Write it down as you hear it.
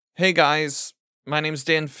Hey guys, my name's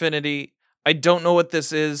Danfinity. I don't know what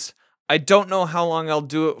this is. I don't know how long I'll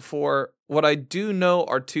do it for. What I do know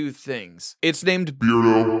are two things. It's named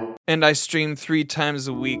Beardo, and I stream 3 times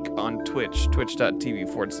a week on Twitch,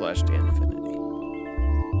 twitch.tv/Danfinity.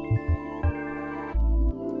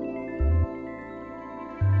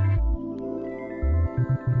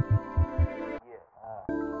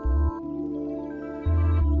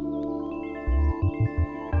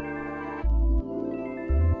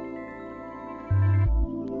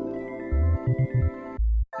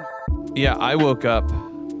 Yeah, I woke up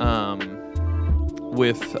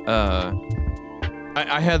with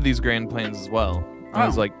I had these grand plans as well. I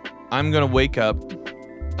was like, I'm gonna wake up,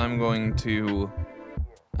 I'm going to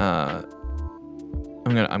I'm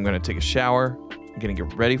gonna take a shower, I'm gonna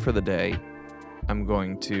get ready for the day. I'm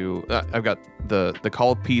going to I've got the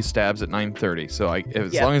Call of P stabs at 9:30, so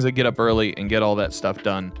as long as I get up early and get all that stuff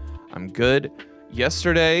done, I'm good.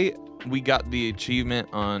 Yesterday we got the achievement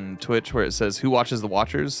on Twitch where it says who watches the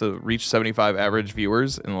watchers, so reach 75 average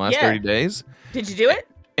viewers in the last 30 days. Did you do it?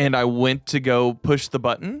 And I went to go push the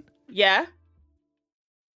button. Yeah.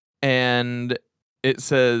 And it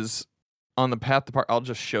says on the path to part, I'll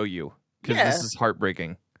just show you because this is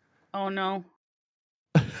heartbreaking. Oh no.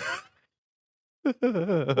 Where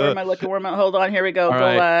am I looking? Hold on, here we go. Go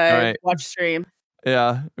live. Watch stream.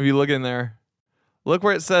 Yeah, if you look in there, look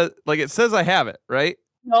where it says, it says I have it, right?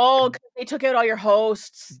 No, because they took out all your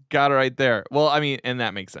hosts. Got it right there. Well, I mean, and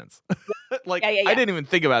that makes sense. I didn't even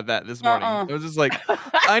think about that this morning. I was just like,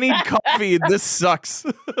 I need coffee. This sucks.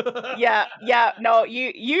 Yeah. No,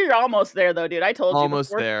 you're almost there though, dude. I told you.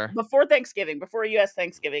 Almost there. Before Thanksgiving, before U.S.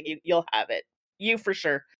 Thanksgiving, you'll have it. You for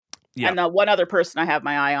sure. Yeah. And the one other person I have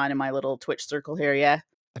my eye on in my little Twitch circle here, yeah.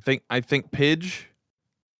 I think Pidge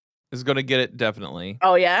is gonna get it definitely.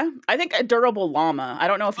 Oh yeah? I think a Durable Llama. I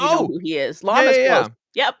don't know if you know who he is. Llama's close.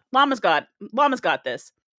 Yep, Llama's got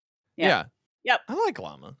this. Yeah. Yep. I like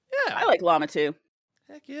Llama. Yeah. I like Llama too.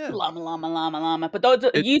 Heck yeah. Llama. But those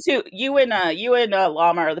you and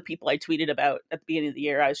Llama are the people I tweeted about at the beginning of the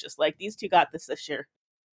year. I was just like, these two got this year.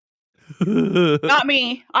 Not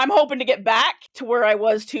me. I'm hoping to get back to where I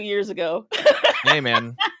was 2 years ago. Hey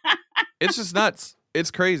man. It's just nuts.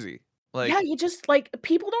 It's crazy. You just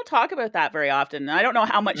people don't talk about that very often. I don't know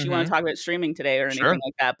how much you want to talk about streaming today or anything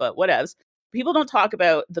like that, but whatevs. People don't talk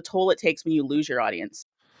about the toll it takes when you lose your audience.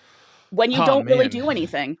 When you don't really do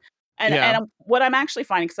anything. And what I'm actually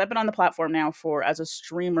finding, because I've been on the platform now as a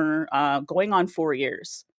streamer, going on 4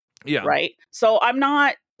 years. Yeah. Right. So I'm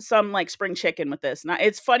not some spring chicken with this. Now,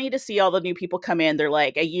 it's funny to see all the new people come in. They're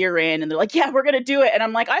like a year in and they're like, yeah, we're going to do it. And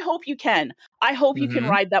I'm like, I hope you can. I hope you can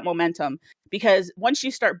ride that momentum, because once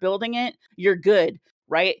you start building it, you're good.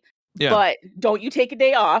 Right. Yeah. But don't you take a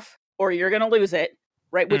day off or you're going to lose it.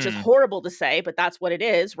 Right. Which is horrible to say, but that's what it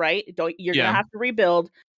is. Right. You're going to have to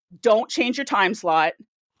rebuild. Don't change your time slot.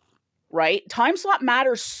 Right. Time slot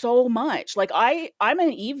matters so much. I'm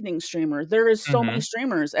an evening streamer. There is so many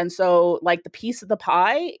streamers. And so the piece of the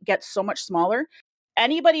pie gets so much smaller.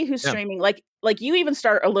 Anybody who's streaming, like you even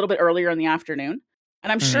start a little bit earlier in the afternoon.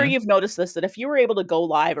 And I'm sure you've noticed this, that if you were able to go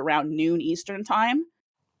live around noon Eastern time,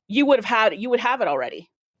 you would have it already.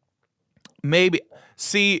 Maybe.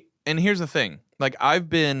 See, and here's the thing. I've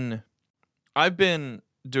been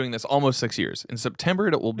doing this almost 6 years. In September,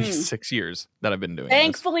 it will be 6 years that I've been doing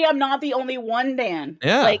Thankfully, I'm not the only one, Dan.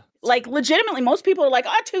 Yeah. Legitimately, most people are like,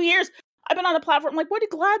 2 years. I've been on the platform. What did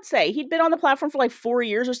Glad say? He'd been on the platform for 4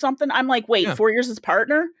 years or something. I'm like, wait, 4 years as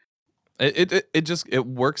partner? It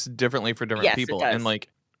works differently for different people. It does. And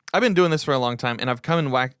I've been doing this for a long time, and I've come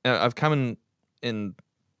in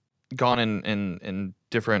gone in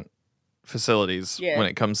different facilities when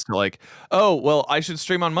it comes to I should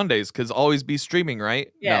stream on Mondays because always be streaming,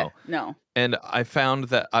 right? No. And I found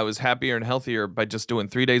that I was happier and healthier by just doing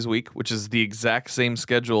 3 days a week, which is the exact same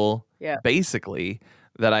schedule basically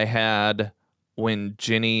that I had when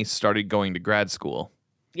Ginny started going to grad school.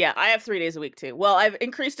 Yeah, I have 3 days a week too. Well, I've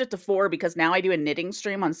increased it to 4 because now I do a knitting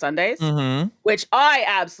stream on Sundays, which I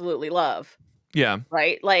absolutely love. Yeah.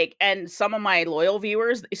 Right. And some of my loyal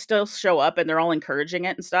viewers, they still show up and they're all encouraging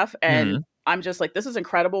it and stuff. And I'm just like, this is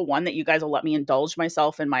incredible. One, that you guys will let me indulge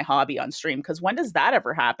myself in my hobby on stream. Because when does that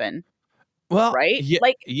ever happen? Well, right.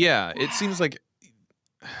 Yeah, it seems like,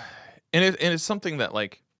 and it's something that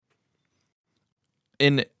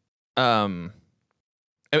in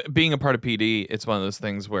being a part of PD, it's one of those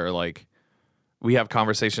things where we have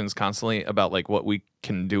conversations constantly about what we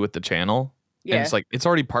can do with the channel. Yeah. And it's it's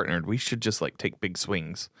already partnered. We should just take big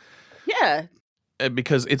swings. Yeah.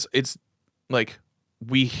 Because it's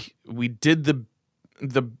we did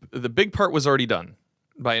the big part was already done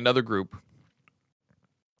by another group.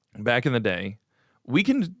 back in the day, we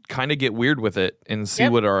can kind of get weird with it and see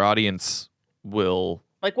Yep. what our audience will.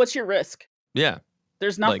 Like, what's your risk? Yeah,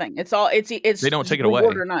 There's like nothing. It's they don't take it reward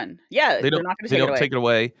away. or none. Yeah, They they're don't. not going to They take it don't away. take it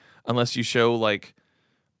away unless you show like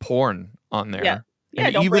porn on Yeah. there. Yeah,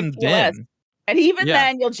 And don't break even TOS. then, And even yeah,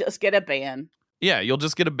 then, you'll just get a ban. yeah, you'll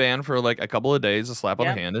just get a ban for like a couple of days, a slap on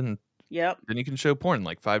the Yep. hand, and Yep. then you can show porn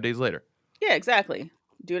like 5 days later. Yeah, exactly.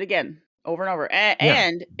 Do it again, over and over. Yeah.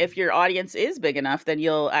 And if your audience is big enough, then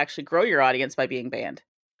you'll actually grow your audience by being banned.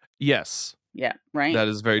 Yes, Yeah, right. that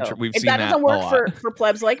is very true. So, We've if seen that that doesn't a work lot. for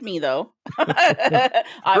plebs like me, though,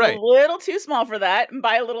 I'm Right. a little too small for that. And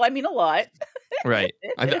by a little, I mean a lot. Right.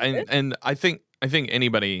 And I think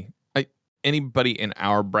anybody in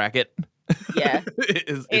our bracket Yeah,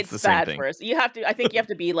 it's the it's same bad thing. for us. I think you have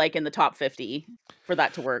to be like in the top 50 for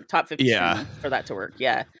that to work. Top 50 Yeah. streamers for that to work.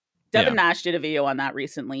 Yeah. Devin Nash did a video on that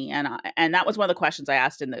recently, and that was one of the questions I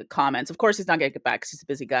asked in the comments. Of course, he's not going to get back because he's a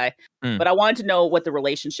busy guy. But I wanted to know what the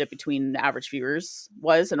relationship between average viewers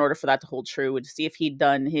was in order for that to hold true, and to see if he'd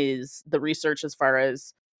done the research as far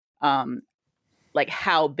as like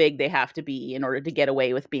how big they have to be in order to get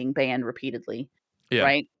away with being banned repeatedly. Yeah.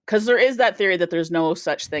 Right? Because there is that theory that there's no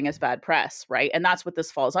such thing as bad press, right? And that's what this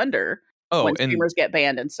falls under. Oh, when and streamers get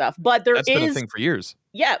banned and stuff. But that's been a thing for years.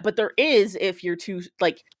 Yeah, but there is if you're too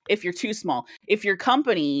small. If your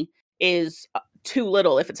company is too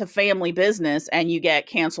little, if it's a family business and you get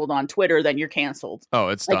canceled on Twitter, then you're canceled. Oh,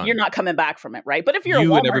 it's like done. you're not coming back from it, right? But if you're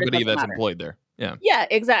you a Walmart, and everybody it doesn't that's matter. employed there. Yeah. Yeah,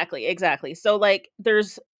 exactly. So like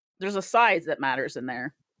there's a size that matters in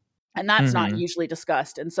there. And that's not usually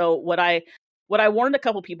discussed. And so what I warned a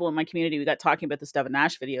couple people in my community, we got talking about the Devin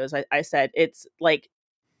Nash videos. I said, it's like,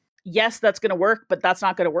 yes, that's going to work, but that's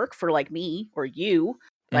not going to work for like me or you.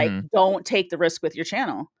 Like, don't take the risk with your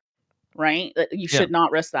channel, right? You should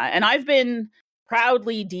not risk that. And I've been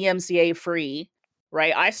proudly DMCA free,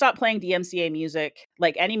 right? I stopped playing DMCA music,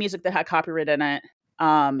 like any music that had copyright in it,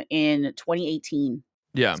 in 2018.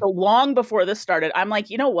 Yeah. So long before this started, I'm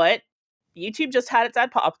like, you know what? YouTube just had its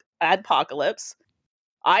adpocalypse.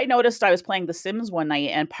 I noticed I was playing The Sims one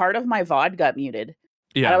night and part of my VOD got muted.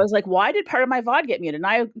 Yeah. And I was like, why did part of my VOD get muted? And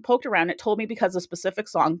I poked around. It told me because of a specific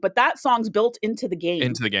song, but that song's built into the game.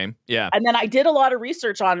 Yeah. And then I did a lot of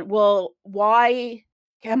research on, well, why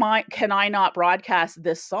can I not broadcast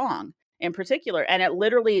this song in particular? And it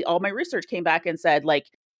literally, all my research came back and said, like,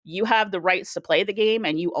 you have the rights to play the game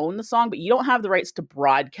and you own the song, but you don't have the rights to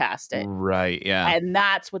broadcast it. Right. Yeah. And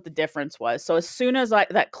that's what the difference was. So as soon as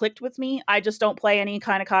that clicked with me, I just don't play any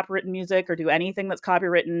kind of copywritten music or do anything that's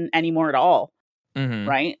copywritten anymore at all.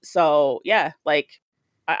 Right. So yeah, like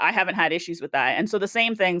I haven't had issues with that. And so the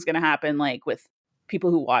same thing's going to happen like with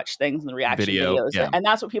people who watch things in the reaction videos. Yeah. And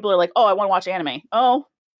that's what people are like, oh, I want to watch anime. Oh,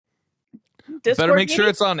 Discord, better make sure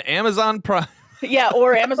it's on Amazon Prime. Yeah,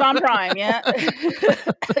 or Amazon Prime. Yeah.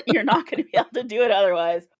 You're not going to be able to do it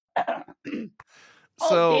otherwise.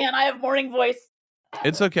 So Dan, I have morning voice.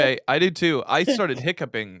 It's okay. I did too. I started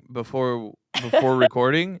hiccuping before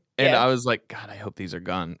recording, and I was like, God, I hope these are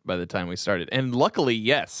gone by the time we started. And luckily,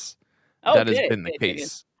 yes, that has been the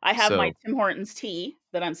case. I have my Tim Hortons tea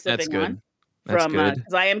that I'm sipping on. That's good.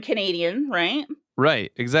 Because I am Canadian, right?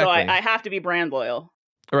 Right, exactly. So I have to be brand loyal.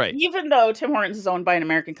 Right. Even though Tim Hortons is owned by an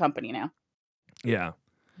American company now. Yeah.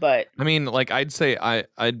 But I mean, like, I'd say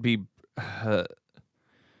I'd be...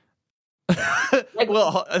 like,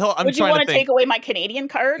 well, I'm would you want to take away my Canadian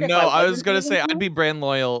card? No, I was going to say I'd be brand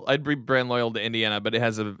loyal. I'd be brand loyal to Indiana, but it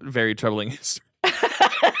has a very troubling history.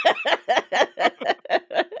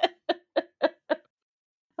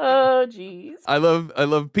 Oh, jeez. I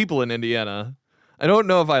love people in Indiana. I don't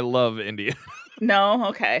know if I love Indiana. No,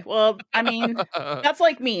 okay. Well, I mean, that's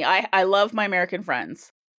like me. I love my American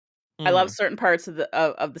friends. I love certain parts of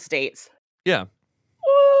the states. Yeah.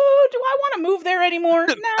 Do I want to move there anymore?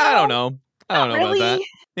 No. I don't know. I don't know really. About that.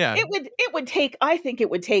 Yeah. It would take, I think it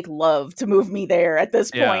would take love to move me there at this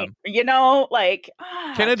point. You know, like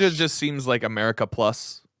Canada just seems like America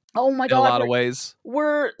plus. Oh my God. In a lot of ways.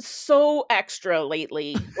 We're so extra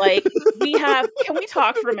lately. Like can we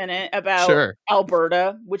talk for a minute about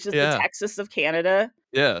Alberta, which is the Texas of Canada?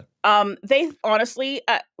 Yeah. They honestly,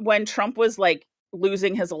 when Trump was like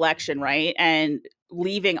losing his election, right, and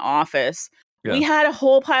leaving office, we had a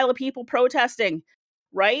whole pile of people protesting,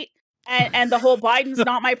 right? And the whole Biden's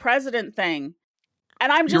not my president thing.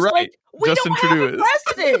 And I'm just like, we Justin don't have a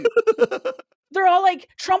president. They're all like,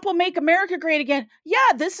 Trump will make America great again. Yeah,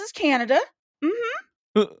 this is Canada.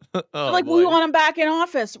 Like, we want him back in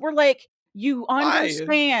office. We're like, you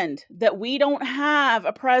understand that we don't have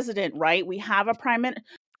a president, right? We have a prime minister.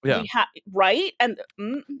 Yeah. Right? And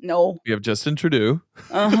no. We have Justin Trudeau.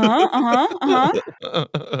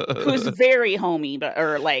 Who's very homey,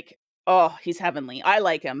 or like, oh, he's heavenly. I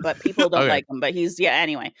like him, but people don't like him. But he's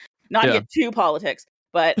anyway. Not to get too politics,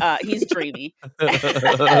 but he's dreamy.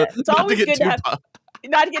 It's always good to have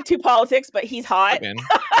not to get too politics, but he's hot.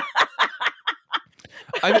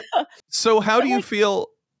 So how do you feel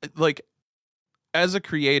like as a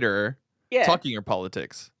creator talking your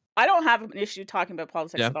politics? I don't have an issue talking about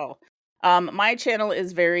politics at all. My channel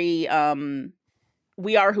is very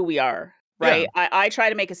we are who we are, right? I try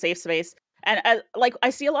to make a safe space. And like I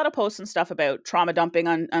see a lot of posts and stuff about trauma dumping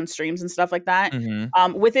on streams and stuff like that.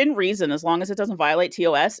 Within reason, as long as it doesn't violate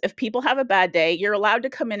TOS. If people have a bad day, you're allowed to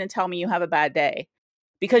come in and tell me you have a bad day.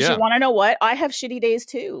 Because you want to know what? I have shitty days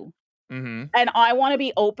too. And I want to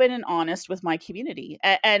be open and honest with my community.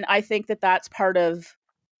 And I think that that's part of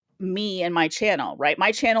me and my channel, right?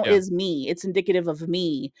 My channel is me. It's indicative of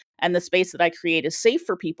me. And the space that I create is safe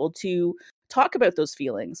for people to talk about those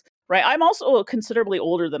feelings, right? I'm also considerably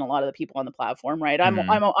older than a lot of the people on the platform, right?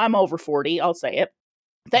 I'm over 40. I'll say it.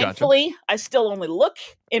 Thankfully, I still only look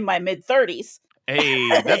in my mid 30s. Hey,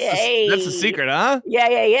 that's the secret, huh?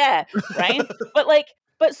 Yeah. Right.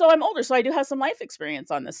 But so I'm older, so I do have some life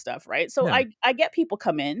experience on this stuff, right? So I get people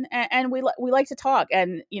come in and we like to talk.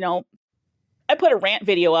 And you know, I put a rant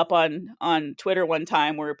video up on Twitter one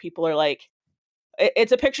time where people are like,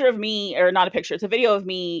 it's a picture of me, or not a picture, it's a video of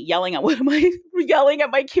me yelling at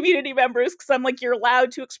my community members, because I'm like, you're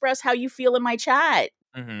allowed to express how you feel in my chat.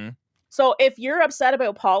 So if you're upset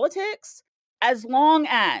about politics, as long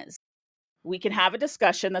as we can have a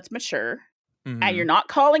discussion that's mature, and you're not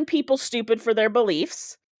calling people stupid for their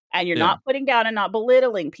beliefs, and you're not putting down and not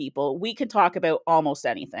belittling people, we can talk about almost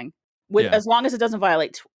anything, as long as it doesn't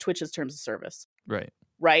violate Twitch's terms of service.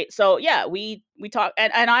 Right. So yeah, we talk,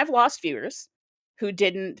 and I've lost viewers who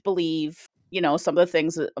didn't believe, you know, some of the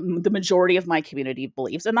things that the majority of my community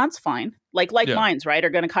believes, and that's fine. Like minds, right, are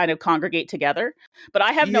going to kind of congregate together. But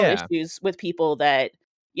I have no issues with people that,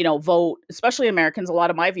 you know, vote, especially Americans. A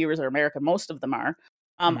lot of my viewers are American. Most of them are.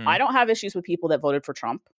 I don't have issues with people that voted for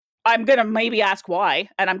Trump. I'm going to maybe ask why,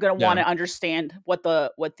 and I'm going to want to understand what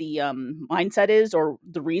the mindset is or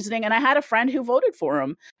the reasoning. And I had a friend who voted for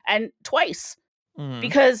him, and twice,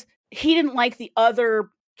 because he didn't like the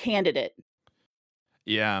other candidate.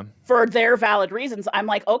 For their valid reasons. I'm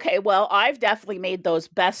like, okay, well, I've definitely made those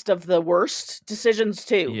best of the worst decisions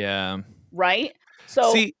too. Right?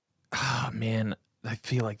 So see, oh man, I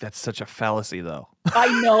feel like that's such a fallacy though.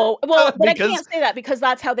 I know. Well, but I can't say that, because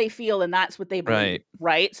that's how they feel and that's what they believe.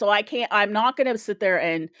 Right? So I'm not going to sit there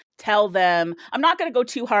and tell them, I'm not going to go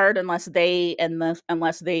too hard unless they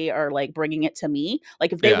are like bringing it to me.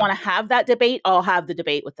 Like if they want to have that debate, I'll have the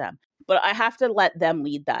debate with them. But I have to let them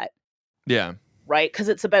lead that. Right? Because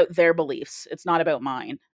it's about their beliefs. It's not about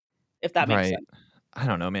mine, if that makes sense. I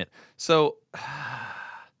don't know, man. So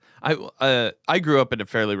I grew up in a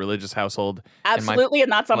fairly religious household. Absolutely,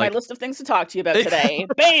 and that's on my list of things to talk to you about today.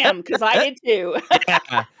 Bam, because I did too.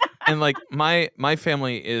 And like my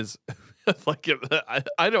family is like,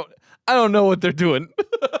 I don't know what they're doing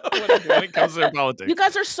when it comes to their politics. You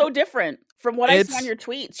guys are so different from what I see on your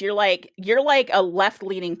tweets. You're like a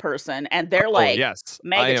left-leaning person, and they're like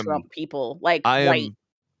mega Trump people. Like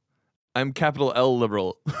I'm capital L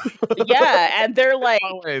liberal. And they're like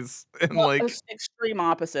always, and like extreme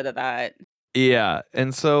opposite of that.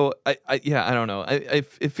 And so I don't know.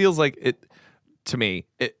 It feels like it to me.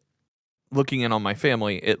 Looking in on my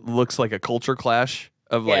family, it looks like a culture clash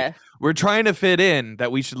of like, we're trying to fit in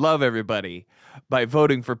that we should love everybody by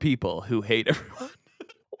voting for people who hate everyone.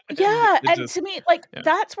 And to me, like,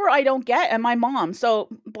 that's where I don't get. And my mom, so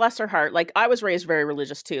bless her heart, like I was raised very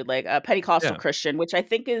religious too, like a Pentecostal Christian, which I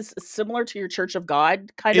think is similar to your Church of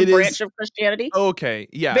God kind of branch of Christianity. Okay,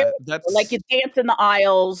 that's like you dance in the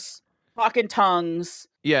aisles, talk in tongues.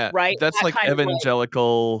 Right. That's that like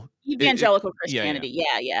evangelical Christianity.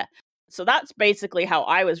 So that's basically how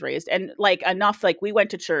I was raised, and like enough, like we went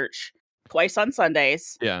to church twice on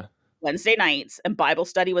Sundays. Wednesday nights, and Bible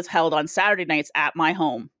study was held on Saturday nights at my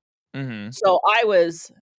home. So I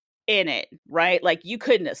was in it, right? Like you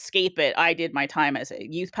couldn't escape it. I did my time as a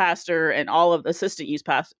youth pastor and all of the assistant youth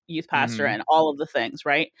pastor and all of the things,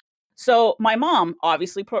 right? So my mom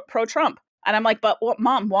obviously pro Trump, and I'm like, but what,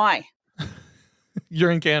 Mom? Why?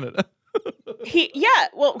 You're in Canada.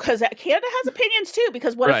 Well, because Canada has opinions too.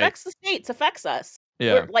 Because what affects the states affects us.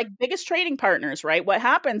 We're like biggest trading partners, right? What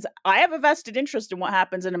happens, I have a vested interest in what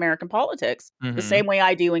happens in American politics, the same way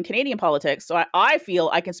I do in Canadian politics. So I feel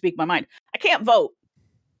I can speak my mind. I can't vote,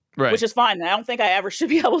 which is fine. I don't think I ever should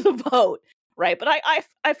be able to vote. right? But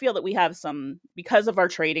I feel that we have some, because of our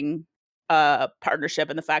trading partnership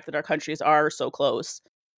and the fact that our countries are so close,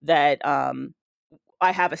 that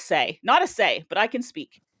I have a say. Not a say, but I can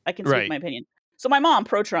speak. I can speak Right. my opinion. So my mom,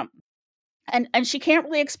 pro-Trump, and she can't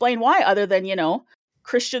really explain why, other than,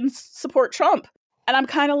 Christians support Trump. And I'm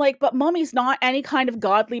kind of like, but mommy's not any kind of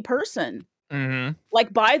godly person. Mm-hmm.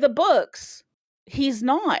 Like, by the books, he's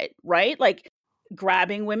not, right? Like,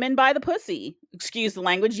 grabbing women by the pussy. Excuse the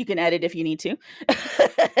language. You can edit if you need to.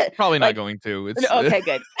 Probably not Like, going to. It's okay,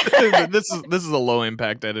 good. this is a low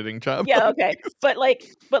impact editing job. Yeah, okay. But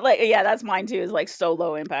yeah, that's mine too. Is like so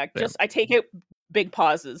low impact. Yeah. Just I take it big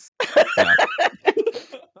pauses. Yeah.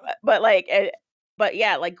 but like, but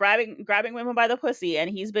yeah, like grabbing women by the pussy, and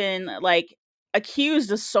he's been like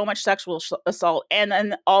accused of so much sexual assault, and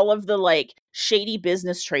then all of the like shady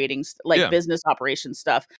business tradings, like Yeah. business operation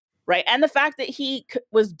stuff, right? And the fact that he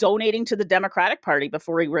was donating to the Democratic Party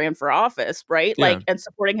before he ran for office, right? Yeah. Like, and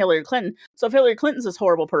supporting Hillary Clinton. So if Hillary Clinton's this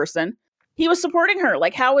horrible person, he was supporting her.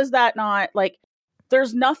 Like, how is that not, like,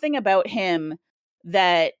 there's nothing about him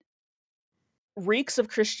that reeks of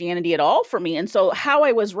Christianity at all for me. And so how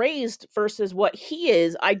I was raised versus what he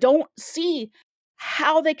is, I don't see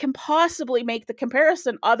how they can possibly make the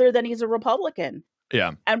comparison other than he's a Republican.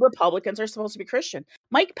 Yeah. And Republicans are supposed to be Christian.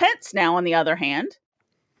 Mike Pence now, on the other hand,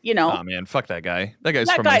 Oh man, fuck that guy. That guy's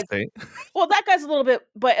from my state. Well, that guy's a little bit,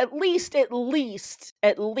 but at least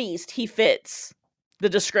he fits the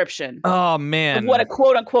description. Oh man, of what a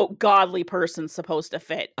quote unquote godly person's supposed to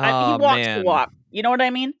fit. He walks the walk. You know what I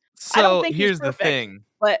mean? So I don't think here's he's perfect, the thing.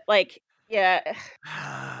 but like, yeah.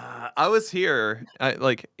 I was here.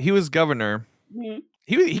 He was governor. Mm-hmm.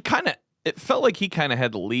 He kind of. It felt like he kind of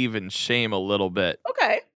had to leave in shame a little bit.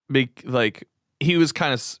 Okay. He was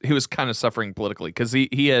kind of suffering politically because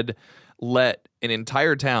he had let an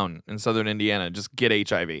entire town in southern Indiana just get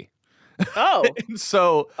HIV. Oh.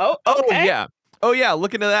 So. Okay. Oh yeah.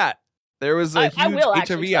 Look into that. There was a huge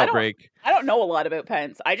HIV outbreak. I don't know a lot about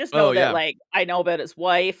Pence. I just know that like I know about his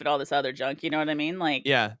wife and all this other junk. You know what I mean? Like,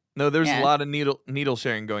 yeah. No, there's a lot of needle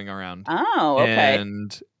sharing going around. Oh, okay.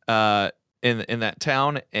 And in that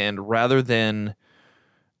town, and rather than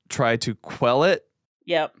try to quell it,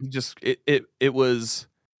 yep, he just it was.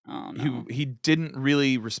 Oh, no. He didn't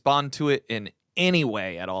really respond to it in any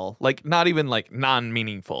way at all. Like, not even like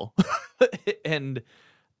non-meaningful. And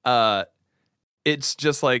it's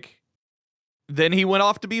just like, then he went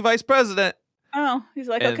off to be vice president. Oh, he's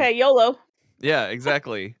like, okay, YOLO. Yeah,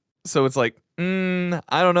 exactly. So it's like, I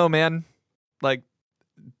don't know, man. Like,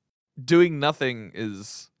 doing nothing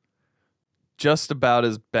is just about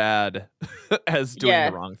as bad as doing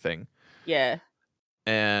the wrong thing. Yeah.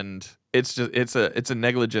 And it's just it's a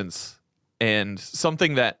negligence, and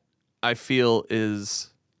something that I feel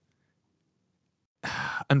is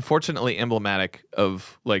unfortunately emblematic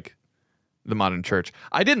of like the modern church.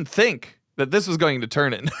 I didn't think that this was going to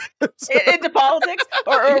turn into politics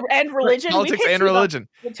and religion. Politics and religion.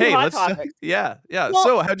 Hey, let's yeah. Well,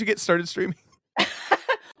 so how'd you get started streaming?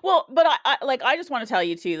 Well, but I just want to tell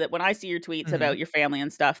you too that when I see your tweets about your family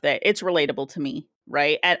and stuff, that it's relatable to me,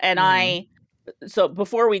 right? And so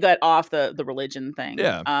before we got off the religion thing,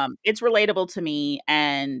 it's relatable to me,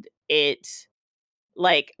 and it's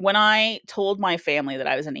like when I told my family that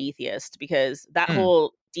I was an atheist, because that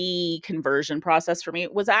whole deconversion process for me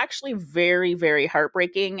was actually very, very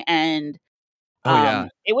heartbreaking, and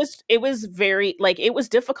it was very, like, it was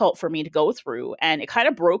difficult for me to go through, and it kind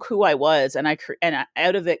of broke who I was, and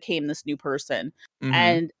out of it came this new person.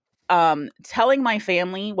 And telling my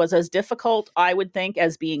family was as difficult, I would think,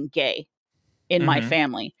 as being gay in my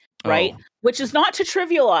family, right? Which is not to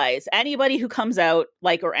trivialize anybody who comes out,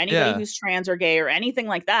 like, or anybody who's trans or gay or anything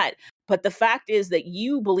like that. But the fact is that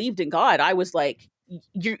you believed in God. I was like,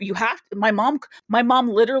 you have to. My mom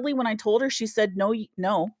literally, when I told her, she said,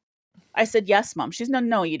 no. I said, yes, Mom. She's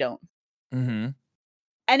no, you don't. And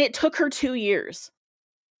it took her 2 years.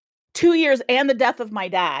 2 years and the death of my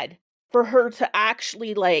dad for her to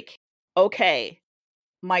actually, like, okay,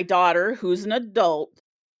 my daughter, who's an adult,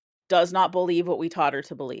 does not believe what we taught her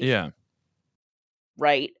to believe. Yeah.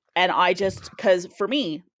 Right. And because for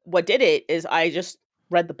me, what did it is I just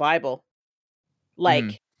read the Bible,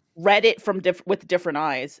 like read it with different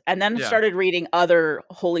eyes, and then started reading other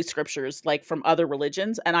holy scriptures, like from other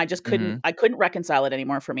religions. And I just couldn't reconcile it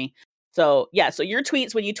anymore for me. So yeah. So your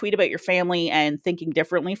tweets, when you tweet about your family and thinking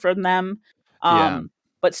differently from them,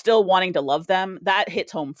 but still wanting to love them, that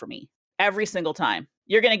hits home for me every single time.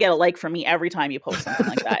 You're going to get a like from me every time you post something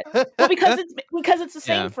like that. Well, because it's the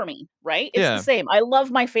same for me, right? It's the same. I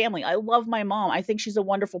love my family. I love my mom. I think she's a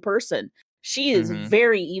wonderful person. She is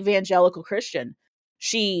very evangelical Christian.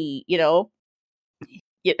 She,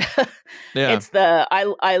 it, Yeah. it's the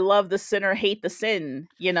I love the sinner, hate the sin,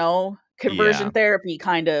 conversion Yeah. therapy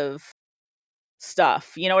kind of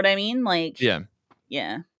stuff. You know what I mean? Like, Yeah.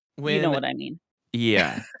 yeah, you know When what I mean.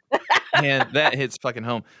 yeah. And that hits fucking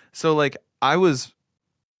home. So like I was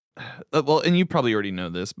well, and you probably already know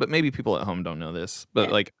this, but maybe people at home don't know this. But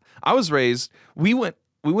Yeah. like I was raised, we went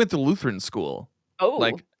to Lutheran school. Oh,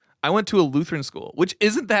 Like I went to a Lutheran school, which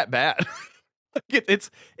isn't that bad.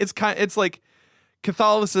 It's like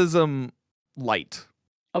Catholicism light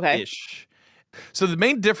okay. ish. So the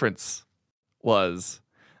main difference was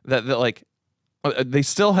that like they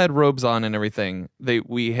still had robes on and everything.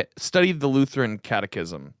 We studied the Lutheran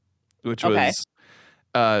Catechism, which Okay. was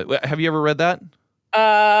have you ever read that?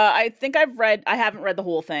 I think I haven't read the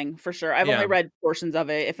whole thing for sure. I've only Yeah. read portions of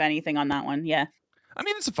it, if anything, on that one. Yeah. I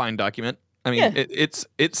mean, it's a fine document. I mean, Yeah.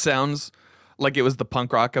 it sounds like it was the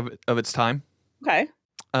punk rock of its time. Okay.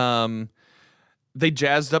 Um, they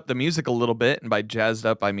jazzed up the music a little bit, and by jazzed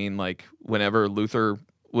up, I mean like whenever Luther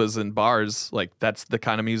was in bars, like that's the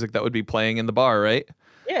kind of music that would be playing in the bar, right?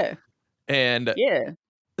 Yeah. And Yeah.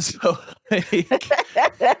 so, like,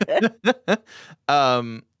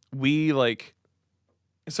 um, we like,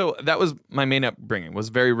 so that was my main upbringing. Was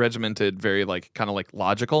very regimented, very like kind of like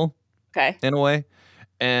logical Okay. in a way,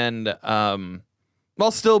 and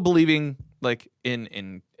while still believing like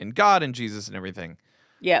in God and Jesus and everything.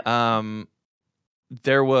 Yep.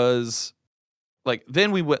 There was like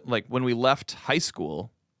then we went like when we left high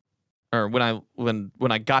school, or when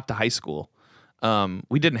I got to high school,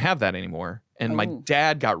 we didn't have that anymore, and my Oh.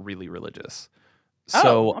 dad got really religious. Oh,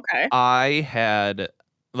 So okay. I had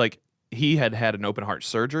like he had an open heart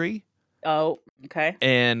surgery, Oh, okay.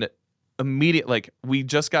 and immediate like we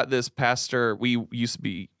just got this pastor. We used to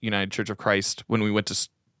be United Church of Christ when we went to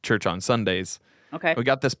church on Sundays. Okay. We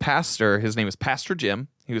got this pastor. His name is Pastor Jim.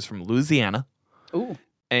 He was from Louisiana, Ooh.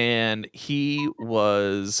 and he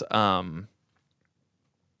was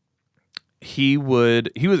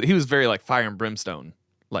very like fire and brimstone,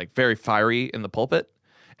 like very fiery in the pulpit,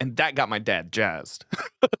 and that got my dad jazzed.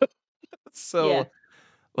 Yeah. So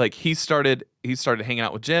like he started hanging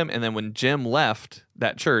out with Jim, and then when Jim left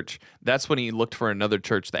that church, that's when he looked for another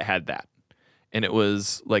church that had that, and it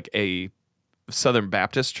was like a Southern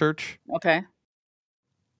Baptist church. Okay.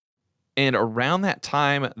 And around that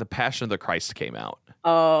time, The Passion of the Christ came out.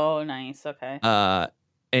 Oh, nice. Okay.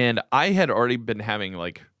 And I had already been having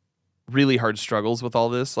like really hard struggles with all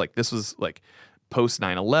this. Like this was like post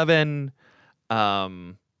 9/11.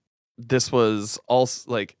 This was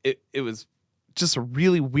also like it was just a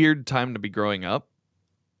really weird time to be growing up.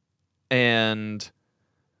 And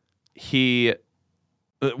we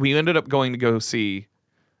ended up going to go see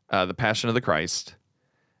The Passion of the Christ.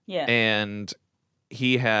 Yeah. And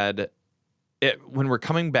he had it when we're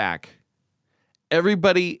coming back,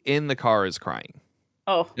 everybody in the car is crying.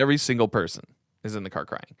 Oh. Every single person is in the car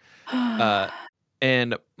crying.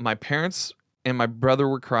 And my parents and my brother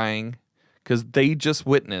were crying because they just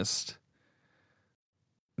witnessed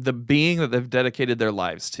the being that they've dedicated their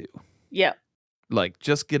lives to, Yep. like,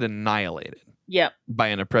 just get annihilated Yep. by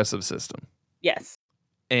an oppressive system. Yes.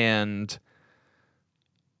 And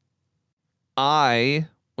I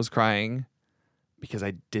was crying because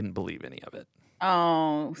I didn't believe any of it.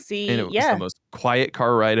 Oh, And see, it was the yeah. most quiet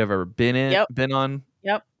car ride I've ever Yep. been on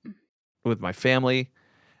Yep. with my family.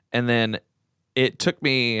 And then it took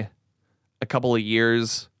me a couple of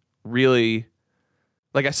years, really,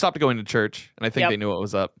 like I stopped going to church, and I think Yep. they knew what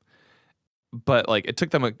was up. But like it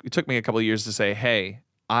took me a couple of years to say, "Hey,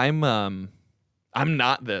 I'm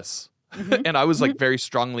not this," Mhm. and I was Mhm. like very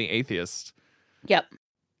strongly atheist Yep.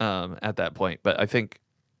 at that point. But I think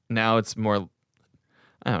now it's more,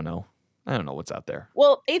 I don't know what's out there.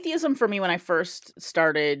 Well, atheism for me when I first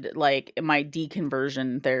started like my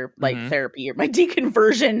deconversion Mm-hmm. therapy or my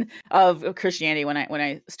deconversion of Christianity when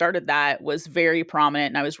I started that was very prominent,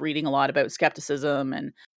 and I was reading a lot about skepticism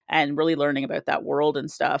and really learning about that world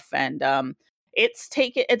and stuff, and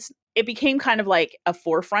it became kind of like a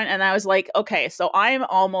forefront, and I was like, okay, so I'm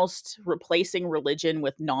almost replacing religion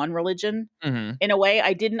with non-religion Mm-hmm. in a way.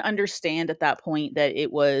 I didn't understand at that point that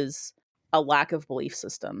it was a lack of belief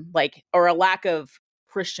system, like, or a lack of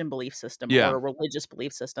Christian belief system Yeah. or a religious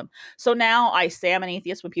belief system. So now I say I'm an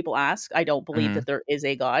atheist when people ask. I don't believe Mm-hmm. that there is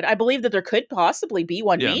a God. I believe that there could possibly be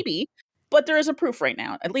one, Yeah. maybe, but there isn't proof right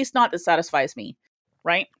now, at least not that satisfies me.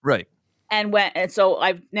 Right. Right. And so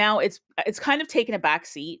I've now it's kind of taken a back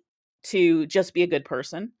seat to just be a good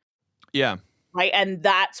person. Yeah. Right. And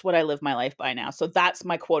that's what I live my life by now. So that's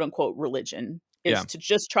my quote unquote religion, is Yeah. to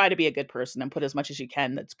just try to be a good person and put as much as you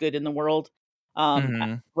can that's good in the world.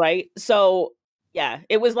 Mm-hmm. Right. So yeah,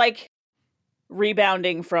 it was like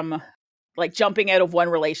rebounding from like jumping out of one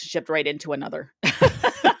relationship right into another.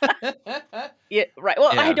 Yeah, right.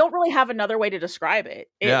 Well, I don't really have another way to describe it.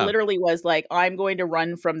 It literally was like, I'm going to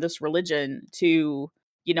run from this religion to,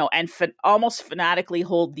 you know, and almost fanatically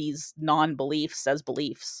hold these non-beliefs as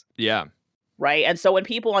beliefs. Yeah. Right. And so when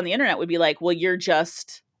people on the internet would be like, well, you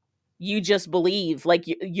just believe, like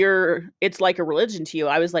it's like a religion to you.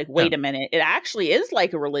 I was like, wait a minute. It actually is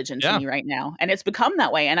like a religion to me right now. And it's become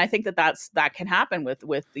that way. And I think that can happen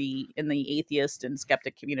in the atheist and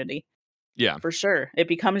skeptic community. Yeah. For sure. It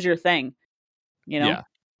becomes your thing, you know? Yeah,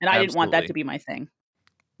 and I didn't want that to be my thing.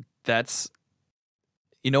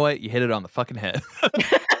 You know what? You hit it on the fucking head.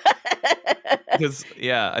 Because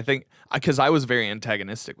I think because I was very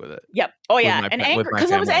antagonistic with it. Yep. Oh yeah, and angry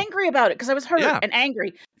because I was angry about it because I was hurt and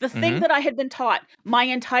angry. The thing that I had been taught my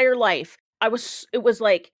entire life, it was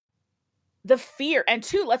like the fear. And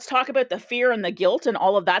two, let's talk about the fear and the guilt and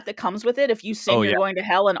all of that comes with it. If you sin, you're going to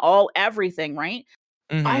hell and everything, right?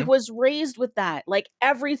 I was raised with that. Like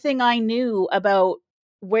everything I knew about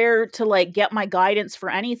where to like get my guidance for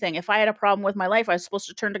anything. If I had a problem with my life, I was supposed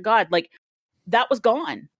to turn to God. Like that was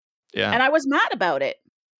gone. Yeah. And I was mad about it.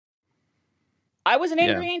 I was an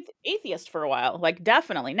angry atheist for a while. Like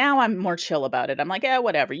definitely. Now I'm more chill about it. I'm like,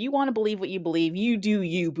 whatever. You want to believe what you believe. You do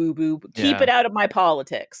you, boo boo. Keep it out of my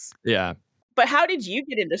politics. Yeah. But how did you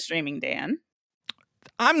get into streaming, Dan?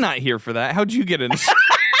 I'm not here for that. How'd you get into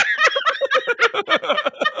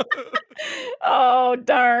Oh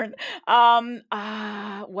darn.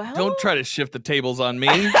 Well, don't try to shift the tables on me.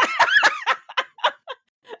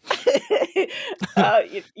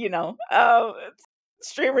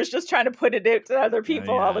 Streamers just trying to put it out to other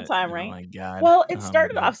people all the time, right? Oh my God. Well, it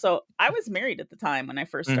started off, so I was married at the time when I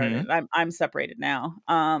first started. I'm separated now.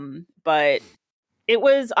 But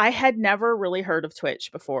I had never really heard of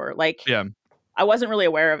Twitch before. Like, I wasn't really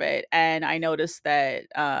aware of it. And I noticed that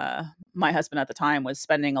my husband at the time was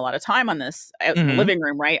spending a lot of time on this out in the living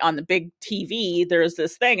room, right? On the big TV, there's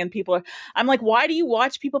this thing and I'm like, why do you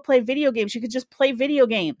watch people play video games? You could just play video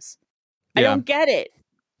games. I don't get it.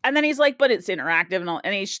 And then he's like, but it's interactive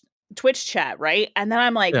and he's Twitch chat, right? And then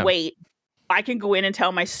I'm like, wait, I can go in and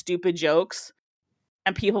tell my stupid jokes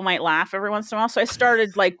and people might laugh every once in a while. So I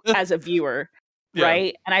started like as a viewer.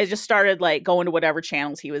 Right. And I just started like going to whatever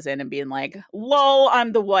channels he was in and being like, lol,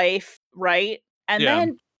 I'm the wife. Right. And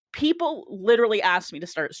then people literally asked me to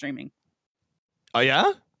start streaming. Oh,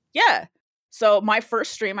 yeah? Yeah. So my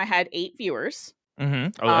first stream, I had 8 viewers. Oh,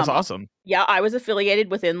 that's awesome. Yeah. I was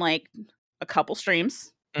affiliated within like a couple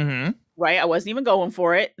streams. Right. I wasn't even going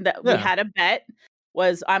for it. We had a bet.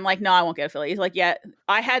 I'm like, no, I won't get affiliated. He's like, yeah,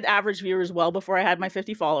 I had average viewers well before I had my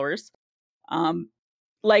 50 followers.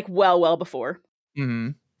 Like well before.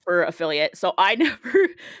 For affiliate. So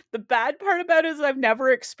the bad part about it is I've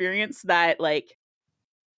never experienced that like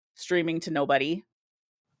streaming to nobody.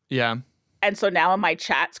 Yeah. And so now when my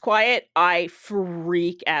chat's quiet, I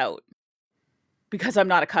freak out because I'm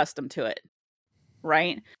not accustomed to it.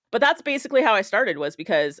 Right. But that's basically how I started, was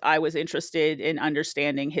because I was interested in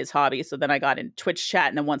understanding his hobby. So then I got in Twitch chat.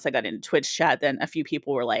 And then once I got into Twitch chat, then a few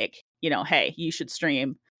people were like, hey, you should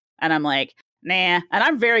stream. And I'm like, nah. And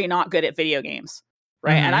I'm very not good at video games.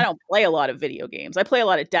 Right. And I don't play a lot of video games. I play a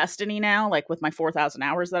lot of Destiny now, like with my 4,000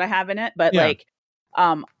 hours that I have in it. But like,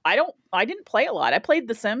 I didn't play a lot. I played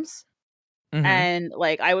The Sims and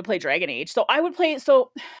like I would play Dragon Age. So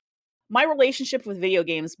my relationship with video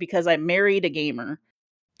games, because I married a gamer,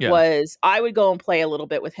 was I would go and play a little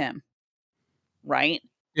bit with him. Right.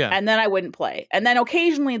 Yeah. And then I wouldn't play. And then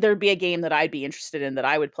occasionally there'd be a game that I'd be interested in that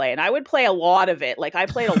I would play. And I would play a lot of it. Like I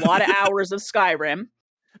played a lot of hours of Skyrim.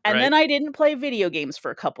 And then I didn't play video games for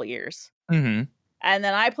a couple years. And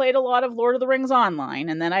then I played a lot of Lord of the Rings Online.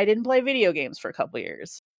 And then I didn't play video games for a couple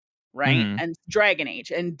years. Right. And Dragon Age,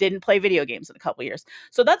 and didn't play video games in a couple years.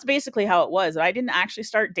 So that's basically how it was. I didn't actually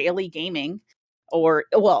start daily gaming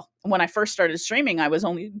when I first started streaming, I was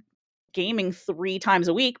only gaming 3 times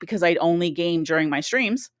a week because I'd only game during my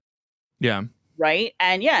streams. Yeah. Right.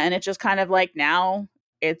 And and it's just kind of like now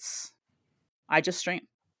I just stream.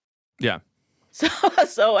 Yeah.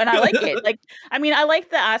 So and I like it. Like, I mean, I like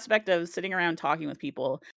the aspect of sitting around talking with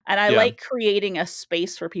people, and I like creating a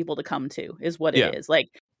space for people to come to is what it is. Like,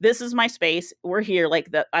 this is my space. We're here.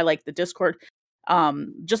 Like I like the Discord.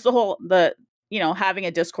 Just having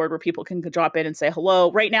a Discord where people can drop in and say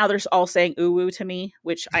hello. Right now, they're all saying "ooh" to me,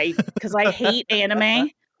 because I hate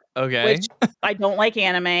anime. Okay. Which I don't like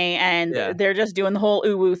anime, and they're just doing the whole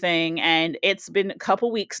 "ooh" thing, and it's been a couple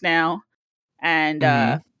weeks now, and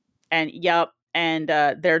they're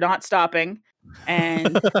not stopping,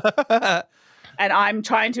 and and I'm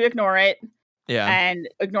trying to ignore it, Yeah. And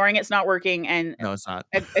ignoring it's not working, and No, it's not.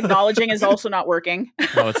 acknowledging is also not working.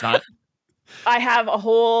 No, it's not. I have a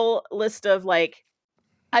whole list of like,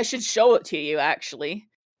 I should show it to you actually.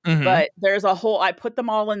 Mhm. But there's a whole, I put them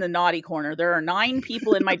all in the naughty corner. There are 9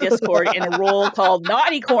 people in my Discord in a role called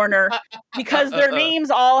Naughty Corner because their names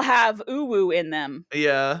all have uwu in them.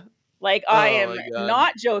 Yeah. Like, I am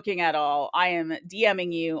not joking at all. I am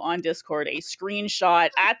DMing you on Discord a screenshot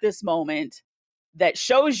at this moment that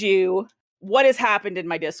shows you what has happened in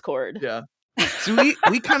my Discord. Yeah. So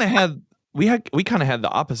we kind of had the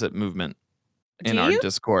opposite movement in our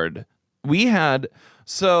Discord. We had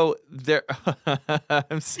so there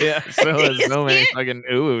so many fucking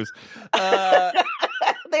oohs.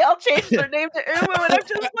 They all changed their name to Uwu, and I'm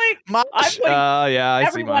just like, Mosh. I'm putting I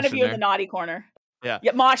every see one Mosh of you in there. the naughty corner. Yeah.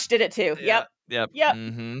 Yep, Mosh did it too. Yeah. Yep.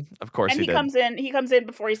 Mm-hmm. Of course And he did. he comes in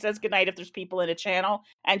before he says goodnight if there's people in a channel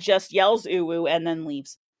and just yells Uwu and then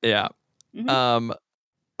leaves. Yeah. Mhm.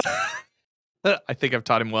 I think I've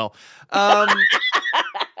taught him well.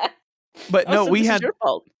 But no, so we this had is your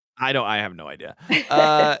fault. I have no idea.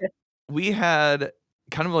 We had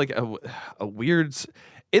kind of like a weird.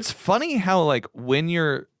 It's funny how like when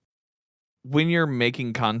you're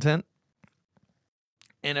making content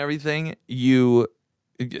and everything, you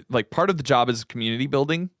like part of the job is community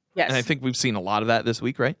building. Yes. And I think we've seen a lot of that this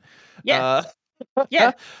week, right? Yeah.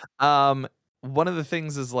 Yeah. One of the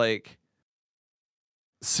things is like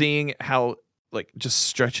seeing how like just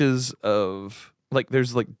stretches of like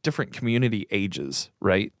there's like different community ages,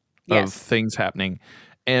 right? Yes. Of things happening.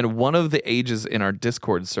 And one of the ages in our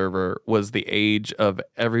Discord server was the age of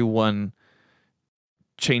everyone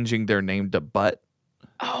changing their name to Butt.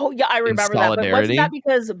 Oh, yeah, I remember that. But wasn't that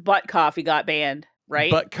because Butt Coffee got banned,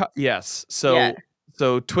 right? Yes. So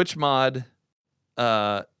Twitch mod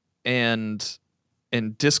and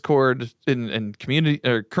Discord and community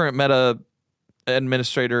or current meta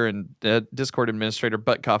administrator and Discord administrator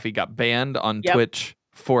Butt Coffee got banned on Twitch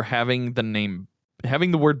for having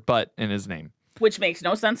the word butt in his name. Which makes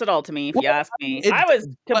no sense at all to me, if you ask me. I was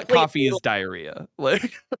Butt coffee is diarrhea.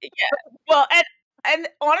 Like well, and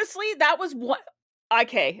honestly, that was what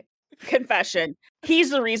confession. He's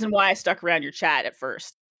the reason why I stuck around your chat at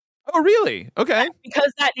first. Oh, really? Okay.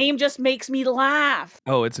 Because that name just makes me laugh.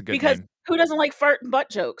 Oh, it's a good name. Who doesn't like fart and butt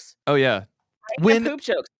jokes? Oh, yeah. Right? And poop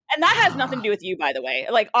jokes. And that has nothing to do with you, by the way.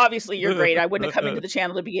 Like, obviously, you're great. I wouldn't have come into the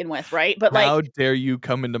channel to begin with, right? But like, how dare you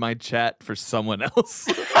come into my chat for someone else?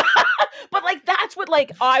 But like, that's what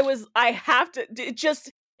like I have to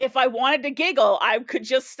just, if I wanted to giggle, I could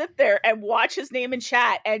just sit there and watch his name in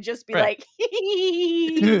chat and just be like,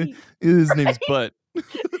 his name's Butt. And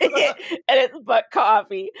it's Butt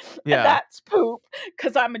Coffee. Yeah. And that's poop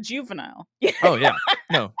because I'm a juvenile. Oh, yeah.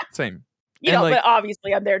 No, same. You know, like, but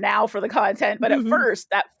obviously I'm there now for the content. But at first,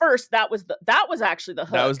 that was actually the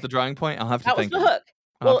hook. That was the drawing point. I'll have to think. That was the hook.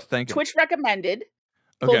 Well, Twitch recommended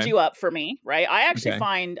pulled you up for me, right? I actually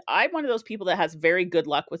find I'm one of those people that has very good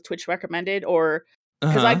luck with Twitch recommended, or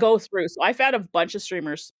because I go through. So I found a bunch of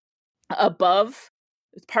streamers above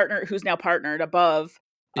partner who's now partnered above.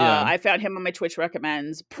 Yeah. I found him on my Twitch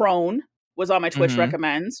recommends. Prone was on my Twitch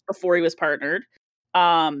recommends before he was partnered.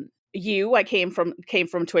 I came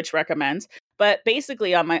from Twitch recommends, but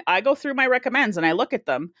basically I go through my recommends and I look at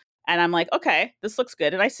them and I'm like, okay, this looks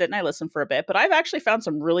good. And I sit and I listen for a bit, but I've actually found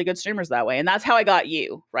some really good streamers that way. And that's how I got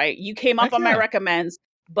you, right? You came up on my recommends.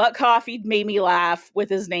 Butt Coffee made me laugh with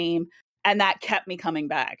his name and that kept me coming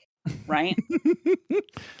back. Right?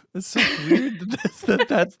 That's so weird. That's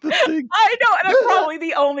the thing. I know, and I'm probably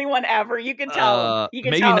the only one ever. You can tell.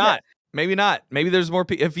 Maybe not. Maybe not. Maybe there's more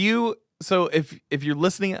people. If you're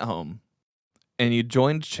listening at home and you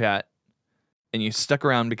joined chat and you stuck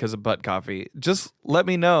around because of Butt Coffee, just let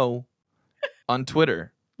me know on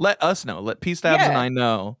Twitter. Let us know. Let P-Stabs and I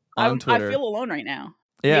know on Twitter. I feel alone right now.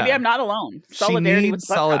 Yeah. Maybe I'm not alone. Solidarity with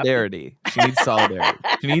solidarity. She needs solidarity.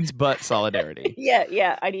 She needs butt solidarity.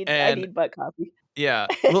 Yeah. I need Butt Coffee. Yeah.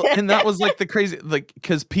 Well, and that was like the crazy, like,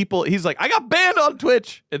 because he's like, I got banned on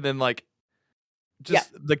Twitch, and then like,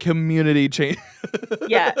 just the community change.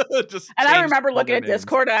 Yeah. And I remember looking at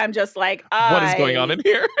Discord, and I'm just like, what is going on in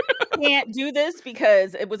here? Can't do this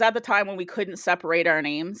because it was at the time when we couldn't separate our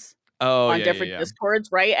names. On different Discords,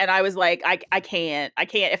 right? And I was like, I can't.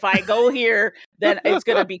 If I go here, then it's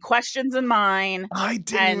gonna be questions in mine. I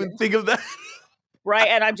didn't even think of that. Right?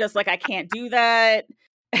 And I'm just like, I can't do that.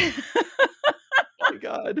 Oh my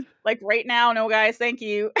God. Like right now, no guys, thank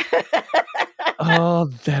you. Oh,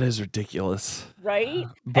 that is ridiculous. Right?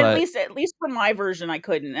 But at least for my version, I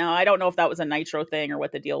couldn't. Now I don't know if that was a Nitro thing or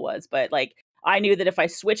what the deal was, but like I knew that if I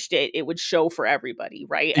switched it, it would show for everybody,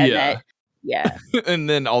 right? And yeah. And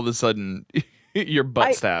then all of a sudden your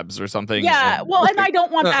butt stabs or something. Yeah, well, and I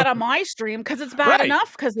don't want that on my stream because it's bad Right.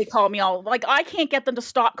 enough because they call me all like I can't get them to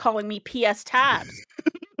stop calling me PS tabs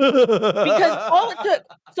because all it took.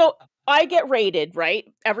 So I get raided,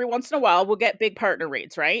 right? Every once in a while, we'll get big partner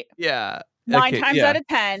raids, right? Yeah. 9 Okay, times yeah. out of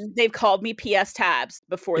 10, they've called me PS tabs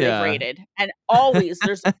before they've Yeah. raided, and always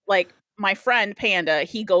there's like my friend Panda.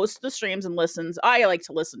 He goes to the streams and listens. I like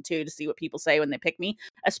to listen too to see what people say when they pick me,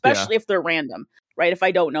 especially if they're random, right? If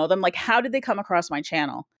I don't know them, like how did they come across my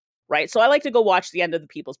channel? Right. So I like to go watch the end of the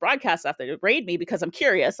people's broadcasts after they raid me because I'm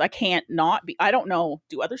curious. I can't not be. I don't know.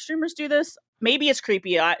 Do other streamers do this? Maybe it's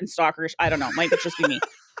creepy and stalkerish. I don't know. Might just be me.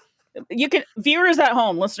 You can viewers at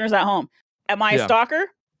home, listeners at home. Am I a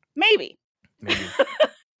stalker? Maybe.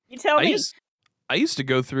 You tell me. I used to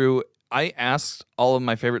go through. I asked all of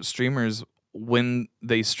my favorite streamers when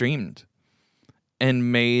they streamed,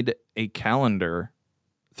 and made a calendar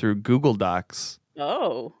through Google Docs.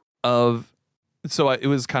 Oh. It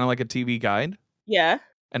was kind of like a TV guide. Yeah.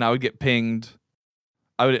 And I would get pinged.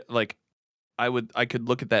 I could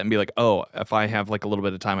look at that and be like, oh, if I have like a little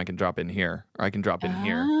bit of time, I can drop in here, or I can drop in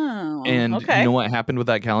here. And you know what happened with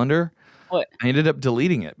that calendar? What? I ended up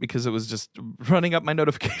deleting it because it was just running up my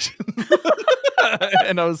notifications.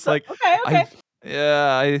 And I was like, okay.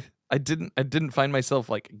 I didn't find myself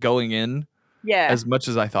like going in as much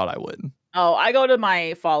as I thought I would. Oh, I go to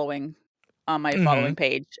my following on my following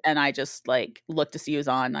page, and I just like look to see who's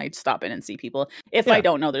on. I stop in and see people if I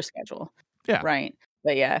don't know their schedule. Yeah. Right.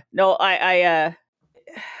 But yeah, no,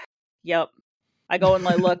 yep. I go and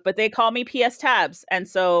look, but they call me PS tabs, and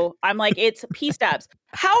so I'm like, it's P stabs.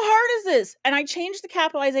 How hard is this? And I changed the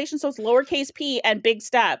capitalization so it's lowercase p and big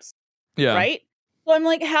stabs. Yeah. Right. So I'm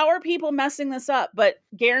like, how are people messing this up? But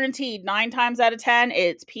guaranteed 9 times out of 10,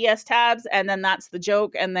 it's PS tabs, and then that's the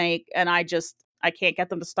joke, and I can't get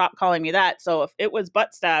them to stop calling me that. So if it was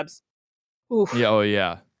butt stabs, oof. Yeah. Oh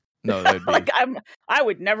yeah. No, that'd be like I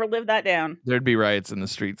would never live that down. There'd be riots in the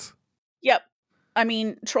streets. Yep. I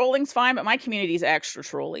mean, trolling's fine, but my community's extra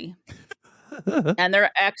trolly. And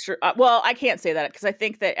they're extra. Well, I can't say that because I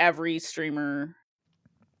think that every streamer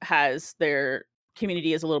has their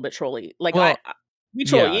community is a little bit trolly. Like we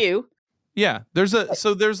troll you. Yeah. There's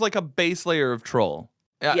like a base layer of troll.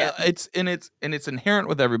 Yeah. It's inherent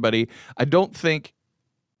with everybody. I don't think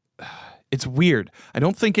it's weird. I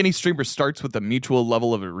don't think any streamer starts with a mutual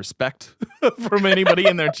level of respect from anybody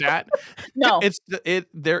in their chat. No.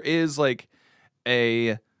 There is like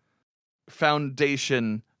a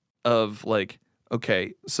foundation of like,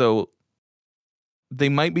 okay, so they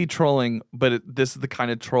might be trolling, but this is the kind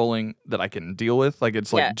of trolling that I can deal with. Like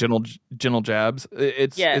it's like gentle jabs.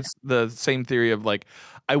 It's the same theory of like,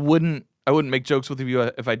 I wouldn't make jokes with you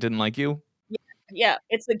if I didn't like you. Yeah,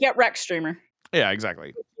 it's the get wrecked streamer. Yeah,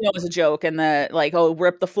 exactly. You know, as a joke, and the like, oh,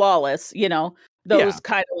 rip the flawless. You know, those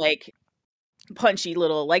kind of like punchy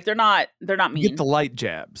little, like they're not mean. You get the light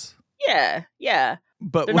jabs. Yeah.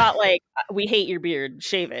 But they're not like, we hate your beard,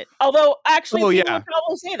 shave it. Although actually, people would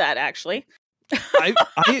probably say that actually.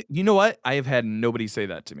 You know what? I have had nobody say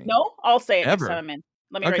that to me. No, I'll say it ever. Next time I'm in.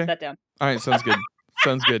 Let me write that down. All right, sounds good.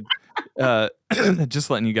 Sounds good. Just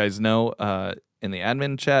letting you guys know, in the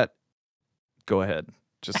admin chat, go ahead.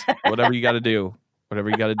 Just whatever you got to do. Whatever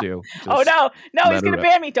you got to do. Oh no, he's gonna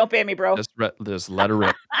ban me. Don't ban me, bro. Just let her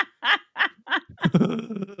rip.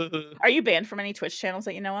 Are you banned from any Twitch channels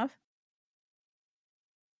that you know of?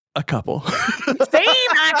 A couple. Same,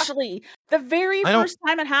 actually. The very first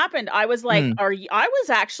time it happened, I was like, I was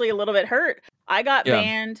actually a little bit hurt. I got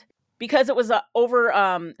banned because it was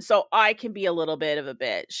over. So I can be a little bit of a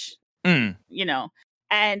bitch, you know.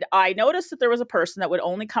 And I noticed that there was a person that would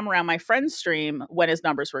only come around my friend's stream when his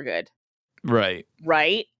numbers were good. Right.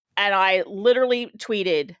 And I literally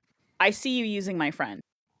tweeted, "I see you using my friend."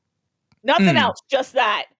 Nothing else, just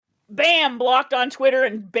that. Bam, blocked on Twitter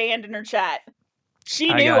and banned in her chat.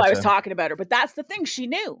 She knew I was talking about her, but that's the thing. She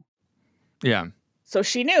knew. Yeah. So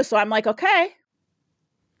she knew. So I'm like, okay.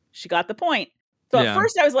 She got the point. So at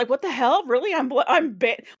first I was like, what the hell? Really?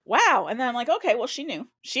 Wow. And then I'm like, okay, well, she knew.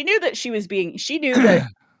 She knew that she was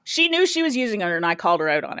she knew she was using her, and I called her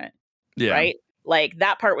out on it. Yeah. Right? Like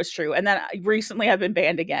that part was true. And then recently I've been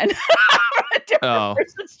banned again. From a different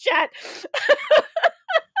person's chat.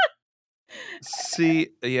 See,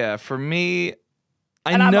 yeah, for me,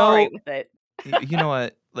 I'm all right with it. You know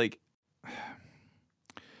what? Like,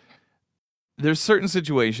 there's certain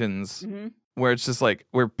situations where it's just like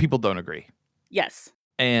where people don't agree. Yes.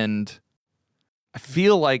 And I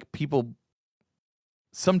feel like people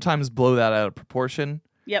sometimes blow that out of proportion.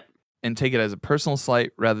 Yep. And take it as a personal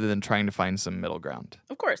slight rather than trying to find some middle ground.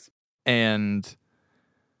 Of course. And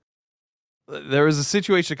there was a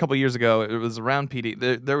situation a couple years ago. It was around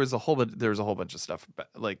PD. There was a whole bunch of stuff,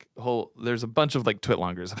 there's a bunch of like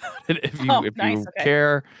twitlongers about it. If Oh, you nice. Okay.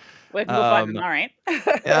 care, We can go find them. All right.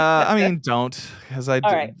 I mean, don't, because I'd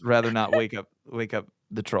All right. rather not wake up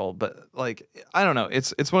the troll. But like, I don't know.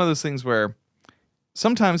 It's one of those things where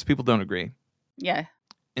sometimes people don't agree, Yeah.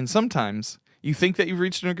 and sometimes you think that you've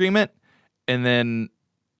reached an agreement, and then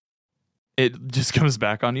it just comes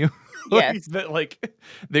back on you. Yes. Like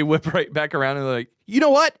they whip right back around and they're like, you know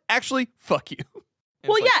what? Actually, fuck you. And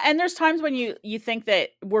Well, it's like, yeah, and there's times when you think that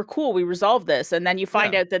we're cool, we resolved this, and then you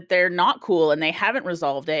find Yeah. out that they're not cool and they haven't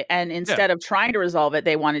resolved it, and instead of trying to resolve it,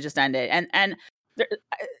 they want to just end it. And there,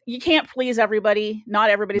 you can't please everybody. Not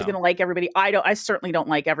everybody's No. going to like everybody. I certainly don't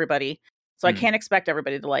like everybody, so I Mm. can't expect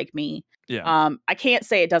everybody to like me. Yeah. I can't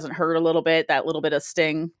say it doesn't hurt a little bit. That little bit of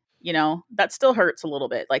sting, that still hurts a little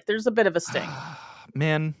bit. Like there's a bit of a sting,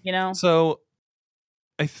 Man. you know. So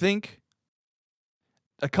I think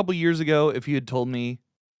a couple years ago, if you had told me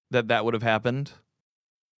that would have happened,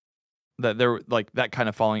 that there like that kind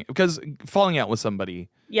of falling out with somebody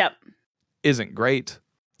Yep. isn't great.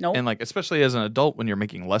 Nope. And like, especially as an adult when you're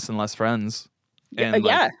making less and less friends. And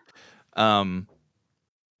yeah.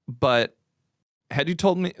 But had you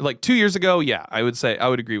told me like 2 years ago, yeah, I would say I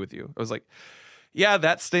would agree with you. I was like, yeah,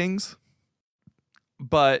 that stings.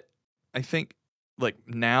 But I think like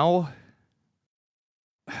now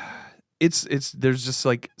it's there's just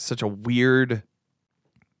like such a weird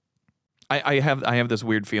I have this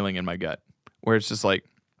weird feeling in my gut where it's just like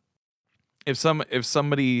if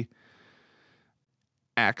somebody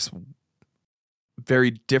acts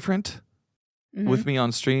very different Mhm. with me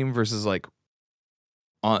on stream versus like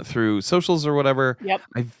on through socials or whatever, Yep.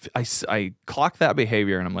 I clock that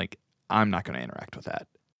behavior and I'm like, I'm not going to interact with that.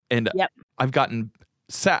 And Yep. I've gotten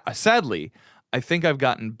sadly, I think I've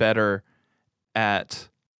gotten better at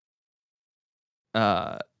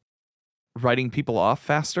writing people off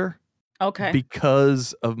faster Okay.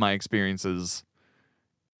 because of my experiences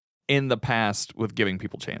in the past with giving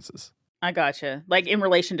people chances. I gotcha. Like in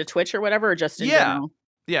relation to Twitch or whatever, or just in Yeah. general?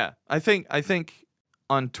 Yeah, I think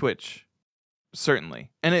on Twitch,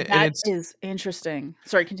 certainly, and That it's is interesting.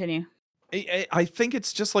 Sorry, continue. I think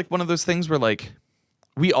it's just like one of those things where like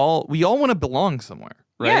we all want to belong somewhere,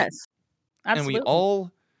 right? Yes, And absolutely. we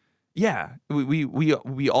all, yeah,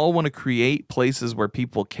 we all want to create places where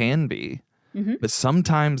people can be, Mhm. but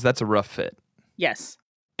sometimes that's a rough fit. Yes.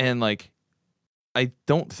 And like, I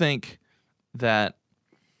don't think that,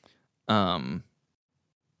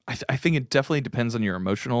 I think it definitely depends on your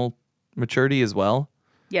emotional maturity as well.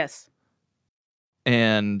 Yes.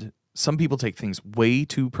 And some people take things way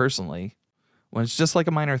too personally when it's just like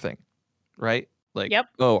a minor thing, right? Like, Yep.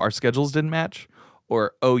 oh, our schedules didn't match,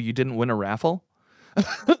 or oh, you didn't win a raffle.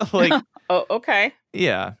 Like, Oh, okay.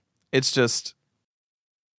 yeah, it's just,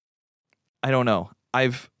 I don't know.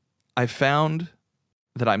 I've found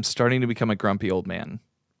that I'm starting to become a grumpy old man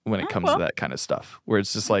when it comes well. to that kind of stuff, where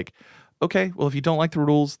it's just like, okay, well, if you don't like the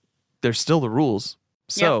rules, they're still the rules.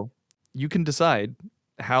 So you can decide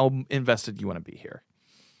how invested you want to be here.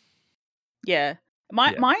 Yeah.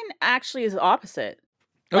 Yeah. Mine actually is the opposite.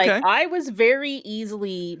 Like Okay. I was very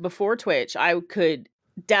easily before Twitch, I could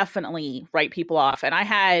definitely write people off, and I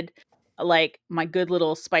had like my good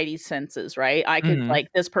little spidey senses, right? I could Mhm.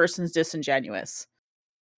 like, this person's disingenuous.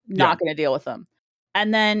 Not going to deal with them.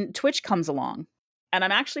 And then Twitch comes along, and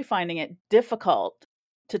I'm actually finding it difficult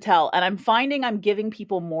to tell, and I'm finding I'm giving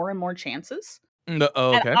people more and more chances.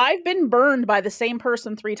 Oh, okay. And I've been burned by the same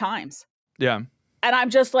person 3 times. Yeah. And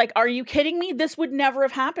I'm just like, are you kidding me? This would never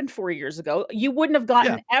have happened 4 years ago. You wouldn't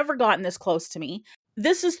have ever gotten this close to me.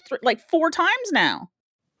 This is like 4 times now.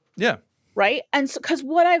 Yeah. Right? And so, because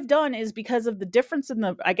what I've done is because of the difference in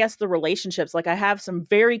the relationships, like I have some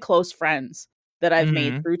very close friends that I've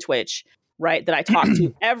made Mhm. through Twitch, right? That I talk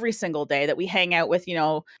to every single day, that we hang out with,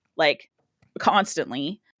 like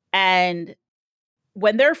constantly. And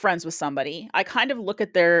when they're friends with somebody, I kind of look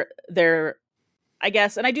at their I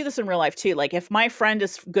guess, and I do this in real life too. Like if my friend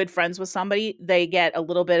is good friends with somebody, they get a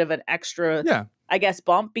little bit of an extra, Yeah. I guess,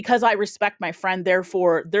 bump because I respect my friend.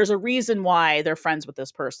 Therefore, there's a reason why they're friends with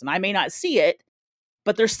this person. I may not see it,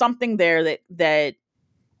 but there's something there that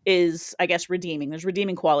is, I guess, redeeming. There's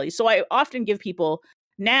redeeming quality. So I often give people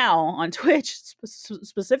now on Twitch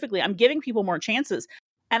specifically, I'm giving people more chances,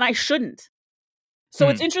 and I shouldn't. So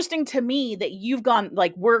it's interesting to me that you've gone,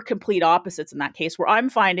 like, we're complete opposites in that case, where I'm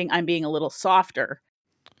finding I'm being a little softer.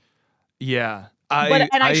 Yeah.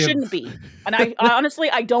 I shouldn't be. And I honestly,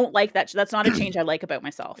 I don't like that. That's not a change I like about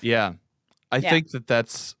myself. Yeah. I think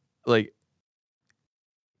that's like,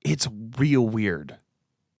 it's real weird.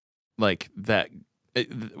 Like that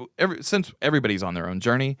since everybody's on their own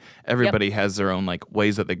journey, everybody has their own like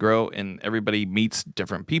ways that they grow, and everybody meets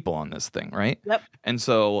different people on this thing, right? Yep. And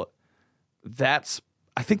so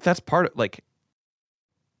I think that's part of like.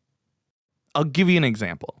 I'll give you an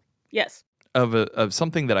example. Yes. Of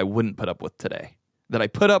something that I wouldn't put up with today, that I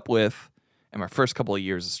put up with in my first couple of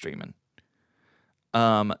years of streaming.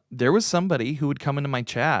 There was somebody who would come into my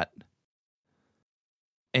chat,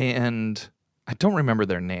 and I don't remember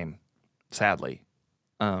their name, sadly.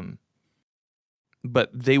 But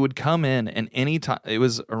they would come in, and any time, it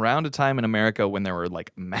was around a time in America when there were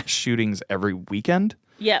like mass shootings every weekend.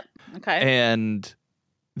 Yep. Okay. And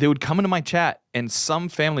they would come into my chat, and some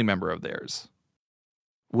family member of theirs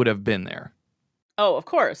would have been there. Oh, of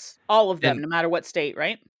course. All of them, no matter what state,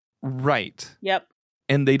 right? Right. Yep.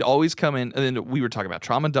 And they'd always come in, and then we were talking about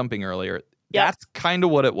trauma dumping earlier. Yep. That's kind of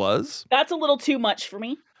what it was. That's a little too much for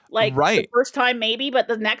me. Like, the first time maybe, but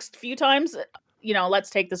the next few times, let's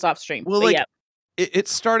take this off stream. Well, like, it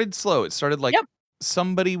started slow. It started like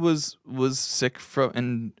somebody was sick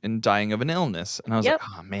from and dying of an illness. And I was like,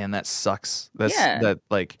 oh man, that sucks. I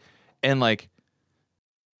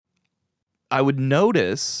would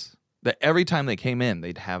notice that every time they came in,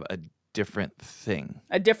 they'd have a different thing.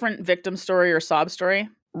 A different victim story or sob story.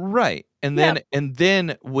 Right. And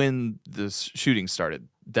then when the shooting started,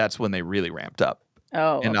 that's when they really ramped up.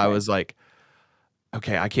 Oh. And I was like,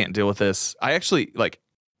 okay, I can't deal with this. I actually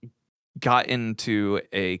got into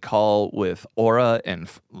a call with Aura, and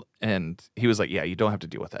he was like, yeah, you don't have to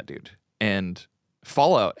deal with that, dude. And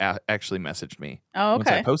Fallout actually messaged me once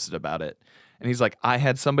I posted about it. And he's like, I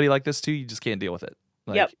had somebody like this too. You just can't deal with it.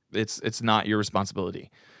 Like, it's not your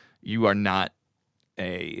responsibility. You are not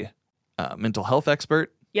a mental health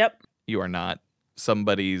expert. Yep. You are not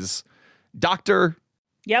somebody's doctor.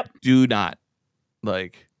 Yep. Do not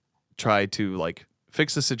try to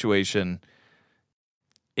fix the situation.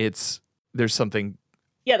 There's something.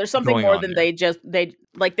 Yeah, there's something more than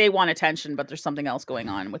they want attention, but there's something else going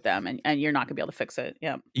on with them, and you're not gonna be able to fix it.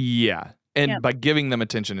 Yeah. Yeah, and by giving them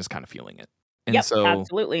attention is kind of feeling it. And so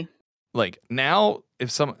absolutely. Now,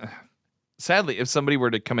 if somebody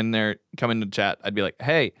were to come into chat, I'd be like,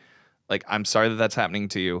 hey, I'm sorry that that's happening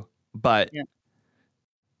to you, but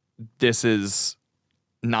this is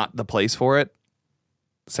not the place for it.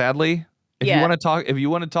 Sadly, if you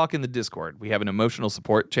want to talk in the Discord, we have an emotional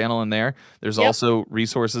support channel in there. There's also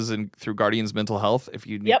resources through Guardians Mental Health if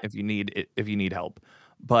you need help.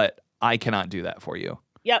 But I cannot do that for you.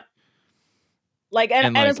 Yep.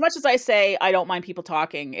 And as much as I say I don't mind people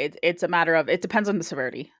talking, it's a matter of, it depends on the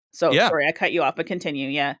severity. So sorry, I cut you off, but continue.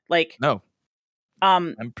 Yeah. No.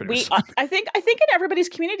 I'm pretty I think in everybody's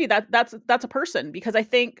community that's a person, because I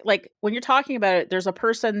think when you're talking about it, there's a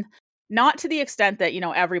person, not to the extent that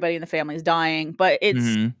everybody in the family is dying, but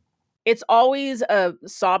it's always a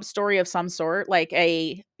sob story of some sort,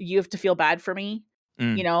 you have to feel bad for me.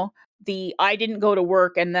 I didn't go to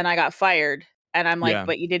work and then I got fired. And I'm like,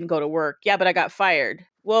 but you didn't go to work. Yeah, but I got fired.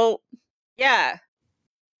 Well, yeah.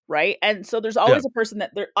 Right. And so there's always a person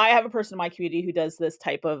I have a person in my community who does this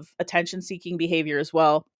type of attention seeking behavior as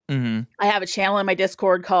well. Mm-hmm. I have a channel in my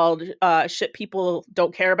Discord called Shit People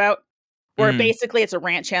Don't Care About, where basically it's a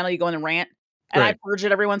rant channel. You go in and rant. And I purge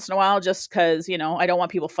it every once in a while just because, I don't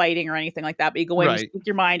want people fighting or anything like that. But you go in, you speak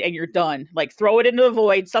your mind, and you're done. Throw it into the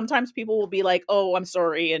void. Sometimes people will be like, oh, I'm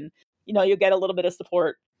sorry. And, you'll get a little bit of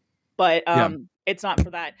support. But it's not for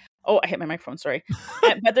that. Oh, I hit my microphone. Sorry.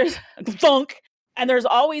 But there's funk. And there's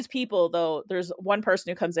always people, though. There's one person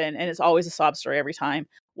who comes in and it's always a sob story every time.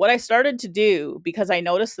 What I started to do, because I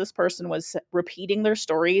noticed this person was repeating their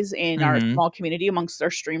stories in our small community amongst our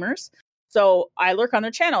streamers. So I lurk on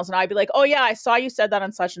their channels and I'd be like, oh, yeah, I saw you said that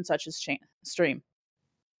on such and such's stream.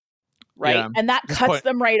 Right. Yeah. And that cuts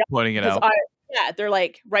them right up. Pointing it out. They're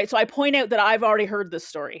like, right. So I point out that I've already heard this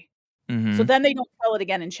story. Mm-hmm. So then they don't tell it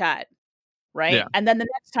again in chat. Right. Yeah. And then the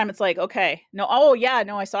next time it's like, okay, no, oh yeah,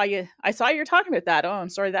 no, I saw you were talking about that. Oh, I'm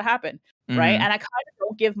sorry that happened. Mm-hmm. Right. And I kind of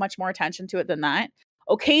don't give much more attention to it than that.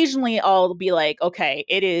 Occasionally I'll be like, okay,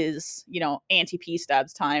 it is, anti-P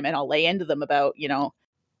stabs time. And I'll lay into them about, you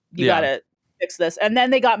gotta fix this. And then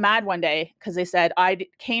they got mad one day because they said, I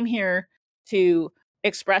came here to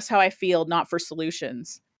express how I feel, not for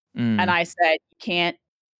solutions. And I said, you can't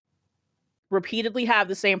repeatedly have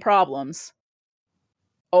the same problems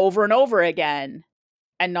over and over again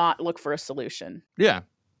and not look for a solution. Yeah.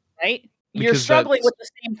 Right? You're struggling with the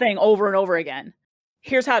same thing over and over again.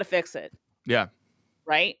 Here's how to fix it. Yeah.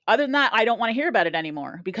 Right? Other than that, I don't want to hear about it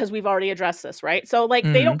anymore because we've already addressed this, right? So they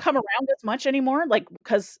don't come around as much anymore,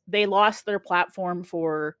 because they lost their platform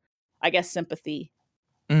for, I guess, sympathy.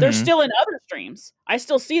 They're Mm-hmm. still in other streams. I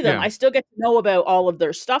still see them. Yeah. I still get to know about all of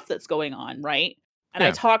their stuff that's going on, right? And I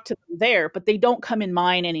Yeah. talk to them there, but they don't come in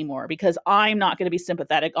mine anymore because I'm not going to be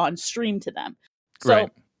sympathetic on stream to them. Right.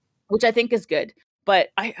 So, which I think is good. But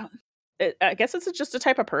I guess it's just a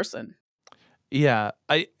type of person. Yeah.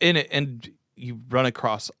 And you run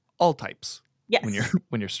across all types when you're Yes.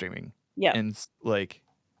 when you're streaming. Yeah. And like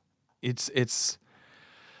it's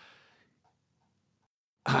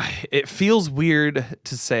it feels weird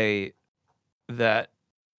to say that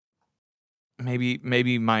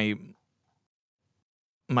maybe my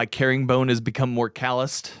caring bone has become more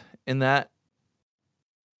calloused in that,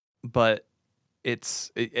 but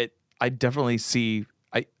I definitely see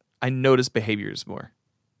I notice behaviors more.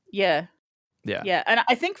 Yeah. Yeah. Yeah. And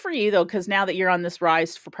I think for you though, because now that you're on this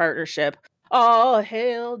rise for partnership, oh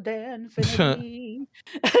hail Danfinity.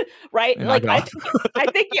 Right? Knock Like it off. I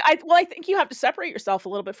think you have to separate yourself a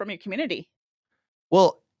little bit from your community.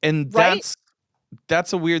 Well, and Right?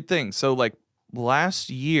 that's a weird thing. So like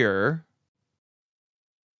last year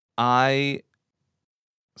I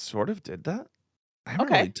sort of did that. I haven't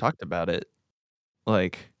really Okay. talked about it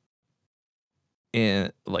like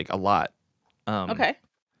in like a lot. Um Okay.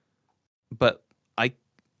 but I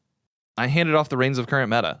I handed off the reins of current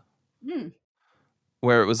meta Hmm.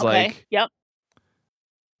 where it was Okay. like Yep.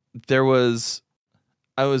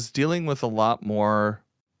 I was dealing with a lot more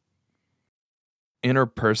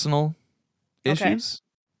interpersonal Okay. issues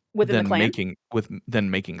Within the clan? than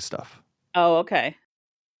making stuff. Oh, okay.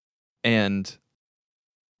 And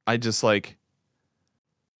I just like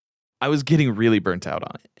I was getting really burnt out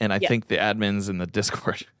on it. And I Yeah. think the admins in the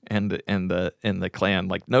Discord and the clan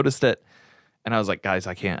like noticed it. And I was like, guys,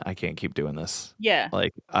 I can't keep doing this. Yeah.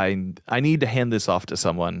 Like I need to hand this off to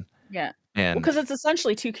someone. Yeah. Well, And because it's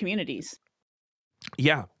essentially two communities.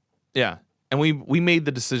 yeah. Yeah. And we made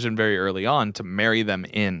the decision very early on to marry them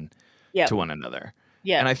in Yep. to one another.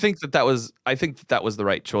 Yeah. And I think that was the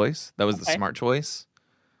right choice. That was the Okay. smart choice.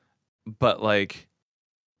 But like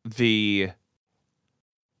the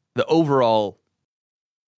overall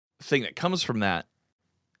thing that comes from that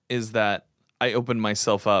is that I opened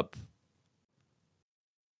myself up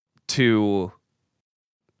to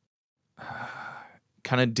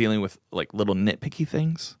kind of dealing with like little nitpicky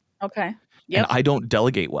things. Okay. And Yep. I don't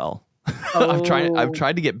delegate well. I've Oh.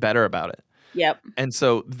 tried to get better about it. Yep. And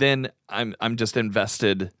so then I'm just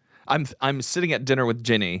invested. I'm sitting at dinner with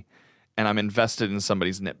Ginny and I'm invested in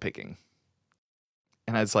somebody's nitpicking.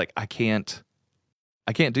 And I was like, I can't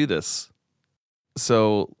do this.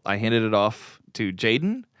 So I handed it off to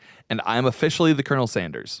Jaden, and I'm officially the Colonel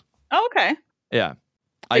Sanders. Oh, okay. Yeah.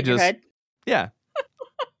 Figurehead. Yeah.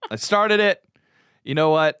 I started it. You know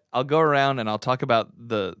what? I'll go around and I'll talk about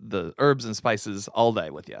the herbs and spices all day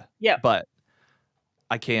with you. Yep. But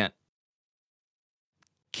I can't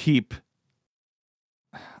keep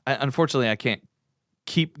unfortunately I can't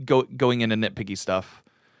keep going into nitpicky stuff,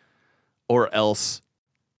 or else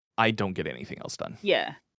I don't get anything else done.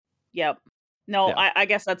 Yeah. Yep. No, Yeah. I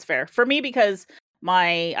guess that's fair. For me, because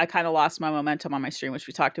I kind of lost my momentum on my stream, which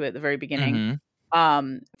we talked about at the very beginning.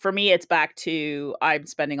 For me, it's back to I'm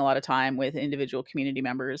spending a lot of time with individual community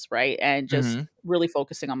members, right? And just really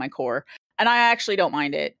focusing on my core. And I actually don't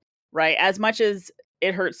mind it, right? As much as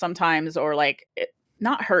it hurts sometimes, or like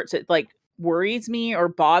not hurts, it like worries me or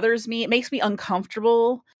bothers me. It makes me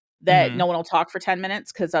uncomfortable that no one will talk for 10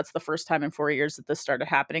 minutes because that's the first time in 4 years that this started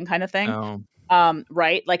happening, kind of thing. Oh.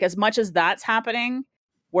 Right? Like as much as that's happening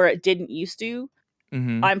where it didn't used to,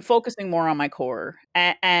 I'm focusing more on my core.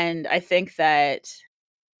 And I think that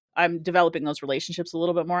I'm developing those relationships a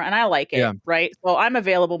little bit more, and I like it, Yeah. right? So I'm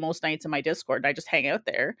available most nights in my Discord, and I just hang out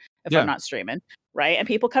there if I'm not streaming, right? And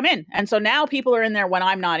people come in. And so now people are in there when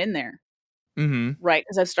I'm not in there. Right?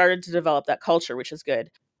 Because I've started to develop that culture, which is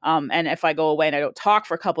good. And if I go away and I don't talk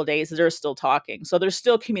for a couple of days, they're still talking. So there's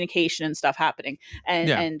still communication and stuff happening.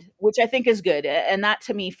 And which I think is good. And that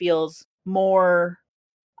to me feels more,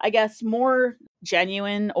 I guess, more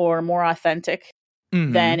genuine or more authentic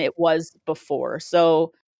than it was before.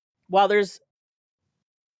 So while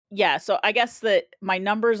so I guess that my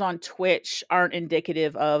numbers on Twitch aren't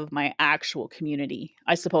indicative of my actual community,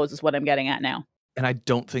 I suppose is what I'm getting at now. And I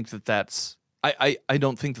don't think that that's I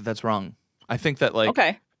don't think that that's wrong. I think that like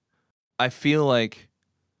Okay. I feel like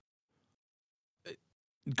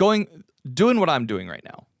doing what I'm doing right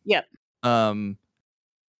now. Yep.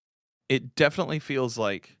 It definitely feels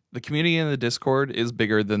like the community in the Discord is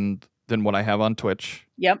bigger than what I have on Twitch.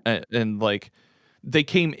 Yep. And like they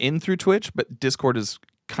came in through Twitch, but Discord is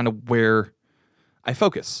kind of where I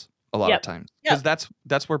focus a lot of times, because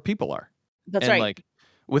that's where people are. That's and right. Like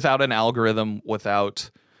without an algorithm,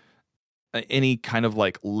 without any kind of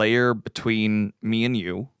like layer between me and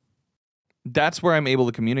you, that's where I'm able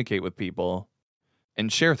to communicate with people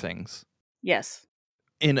and share things Yes.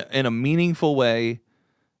 in a meaningful way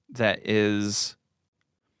that is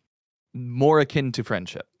more akin to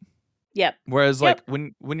friendship. Yep. Whereas like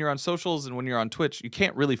when you're on socials and when you're on Twitch, you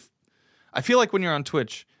can't really I feel like when you're on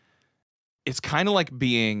Twitch, it's kind of like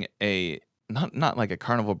being a not like a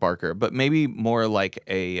carnival barker, but maybe more like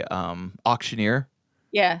a auctioneer.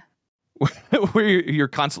 Yeah. Where you're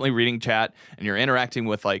constantly reading chat and you're interacting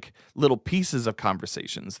with like little pieces of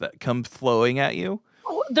conversations that come flowing at you.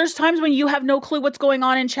 There's times when you have no clue what's going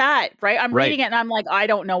on in chat, right? I'm Right. reading it and I'm like, I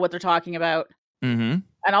don't know what they're talking about. Mm-hmm.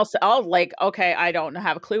 And I'll like, okay, I don't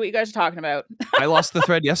have a clue what you guys are talking about. I lost the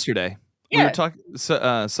thread yesterday. Yeah. We were talking.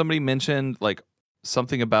 Somebody mentioned like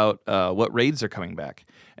something about what raids are coming back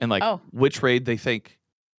and like which raid they think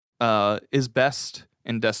is best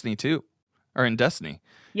in Destiny 2 or in Destiny.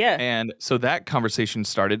 Yeah. And so that conversation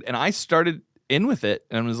started, and I started in with it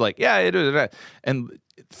and was like, yeah, it is. And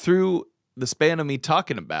through the span of me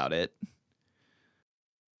talking about it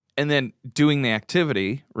and then doing the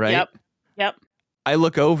activity, right? Yep. I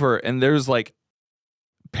look over and there's like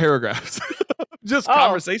paragraphs, just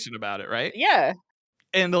conversation about it, right? Yeah.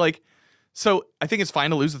 And like, so I think it's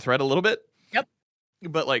fine to lose the thread a little bit. Yep.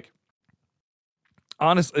 But like,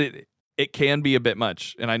 honestly, it can be a bit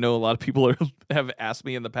much. And I know a lot of people have asked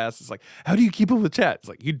me in the past, it's like, how do you keep up with chat? It's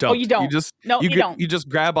like, you don't. You don't. You don't. You just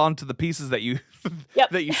grab onto the pieces that you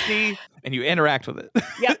that you see and you interact with it.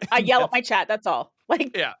 Yep. I yell at my chat. That's all.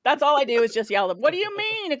 Like, that's all I do is just yell at them. What do you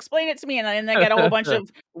mean? Explain it to me. And then I get a whole bunch of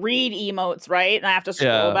read emotes, right? And I have to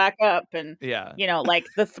scroll back up. And, you know, like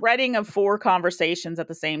the threading of 4 conversations at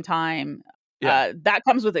the same time, that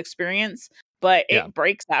comes with experience. But it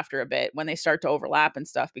breaks after a bit when they start to overlap and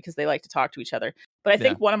stuff because they like to talk to each other. But I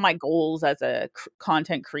think one of my goals as a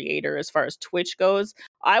content creator, as far as Twitch goes,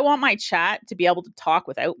 I want my chat to be able to talk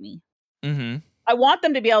without me. Mm-hmm. I want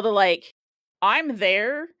them to be able to like, I'm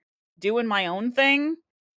there doing my own thing,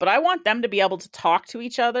 but I want them to be able to talk to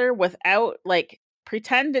each other without like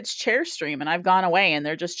pretend it's chair stream and I've gone away and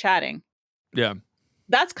they're just chatting. Yeah.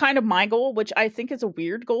 That's kind of my goal, which I think is a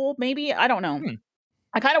weird goal. Maybe. I don't know.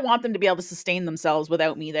 I kind of want them to be able to sustain themselves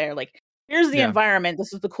without me there. Like, here's the environment.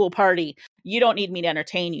 This is the cool party. You don't need me to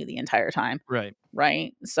entertain you the entire time. Right.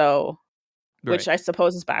 Right. So, which I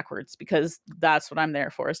suppose is backwards because that's what I'm there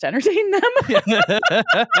for, is to entertain them.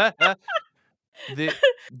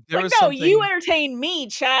 You entertain me,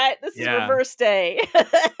 chat. This is reverse day.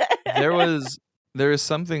 there is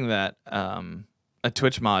something that a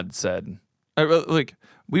Twitch mod said. Like,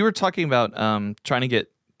 we were talking about trying to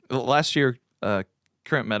get last year.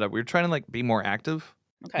 Current meta, we were trying to like be more active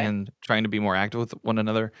and trying to be more active with one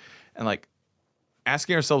another and like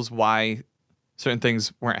asking ourselves why certain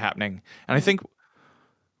things weren't happening. And I think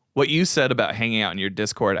what you said about hanging out in your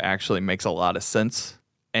Discord actually makes a lot of sense.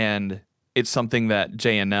 And it's something that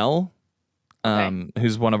JNL,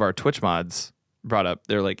 who's one of our Twitch mods, brought up.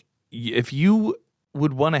 They're like, if you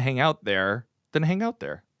would want to hang out there, then hang out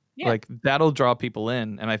there. Yeah. Like, that'll draw people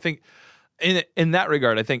in. And I think in that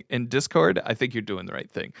regard, I think in Discord, I think you're doing the right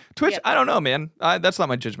thing. Twitch, I don't know, man. That's not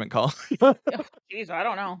my judgment call. Jeez, I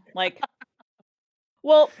don't know. Like,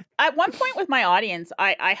 well, at one point with my audience,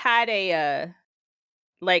 I had a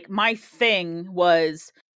like, my thing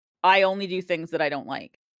was I only do things that I don't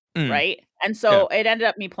like, right? And so it ended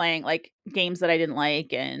up me playing like games that I didn't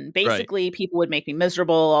like, and basically people would make me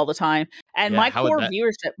miserable all the time. And my core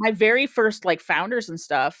viewership, my very first like founders and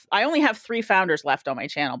stuff, I only have 3 founders left on my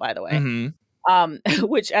channel, by the way.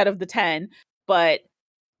 Which out of the 10, but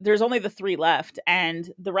there's only the 3 left,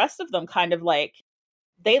 and the rest of them kind of like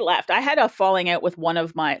they left. I had a falling out with one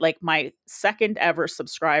of my second ever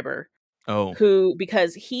subscriber. Who,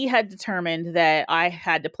 because he had determined that I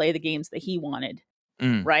had to play the games that he wanted.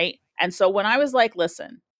 Right. And so when I was like,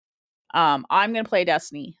 listen, I'm going to play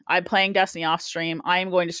Destiny. I'm playing Destiny off stream. I am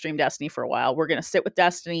going to stream Destiny for a while. We're going to sit with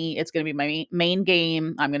Destiny. It's going to be my main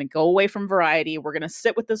game. I'm going to go away from variety. We're going to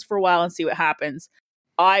sit with this for a while and see what happens.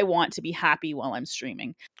 I want to be happy while I'm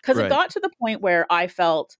streaming. Because it got to the point where I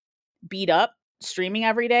felt beat up streaming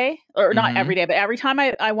every day, or not every day, but every time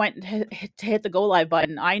I went to hit the go live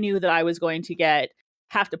button, I knew that I was going to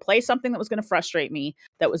have to play something that was going to frustrate me,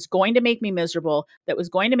 that was going to make me miserable, that was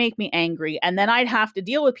going to make me angry. And then I'd have to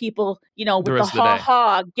deal with people, you know, with the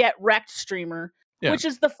ha get wrecked streamer, which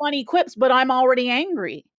is the funny quips, but I'm already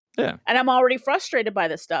angry. Yeah. And I'm already frustrated by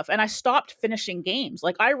this stuff. And I stopped finishing games.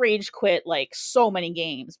 Like, I rage quit like so many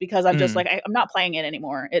games because I'm just like, I'm not playing it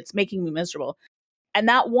anymore. It's making me miserable. And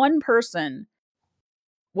that one person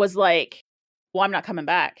was like, well, I'm not coming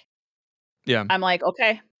back. Yeah. I'm like,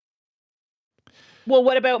 okay. well,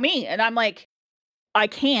 what about me? And I'm like, I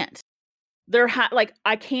can't.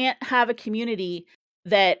 I can't have a community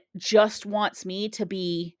that just wants me to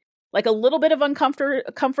be like a little bit of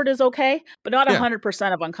comfort is okay, but not Yeah.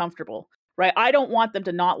 100% of uncomfortable, right? I don't want them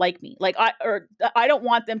to not like me. I don't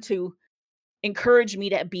want them to encourage me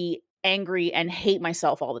to be angry and hate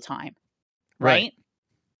myself all the time, right?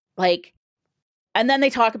 Like, and then they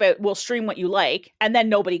talk about, well, stream what you like, and then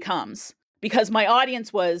nobody comes because my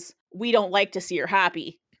audience was, we don't like to see her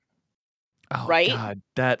happy. Oh, right? God,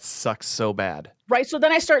 that sucks so bad. Right. So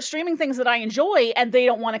then I start streaming things that I enjoy and they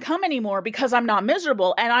don't want to come anymore because I'm not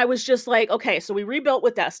miserable. And I was just like, okay, so we rebuilt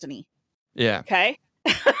with Destiny. Yeah. Okay.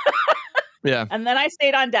 Yeah. And then I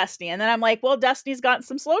stayed on Destiny. And then I'm like, well, Destiny's gotten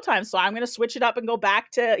some slow time. So I'm going to switch it up and go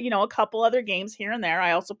back to, a couple other games here and there.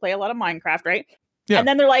 I also play a lot of Minecraft, right? Yeah. And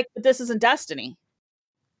then they're like, but this isn't Destiny.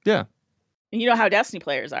 Yeah. And you know how Destiny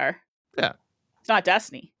players are. Yeah. It's not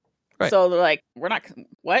Destiny. Right. So they're like, we're not,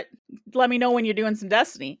 what? Let me know when you're doing some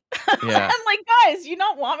Destiny. Yeah. I'm like, guys, you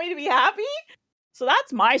don't want me to be happy? So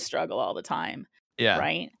that's my struggle all the time. Yeah.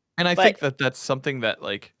 Right. And I think that that's something that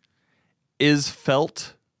like is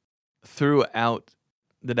felt throughout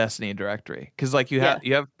the Destiny directory. Because like you have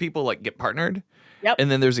people like get partnered. Yep. And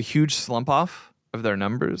then there's a huge slump off of their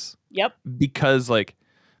numbers. Yep. Because like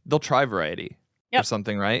they'll try variety or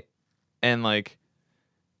something, right? And like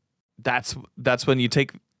that's when you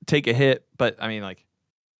take a hit. But I mean, like,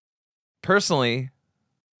 personally,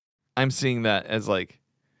 I'm seeing that as like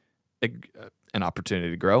an opportunity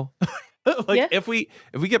to grow. If we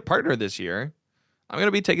get partnered this year, I'm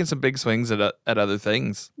gonna be taking some big swings at other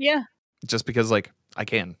things. Yeah. Just because like I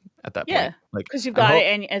can at that point. Like because you've got it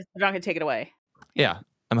and they're not gonna take it away. Yeah.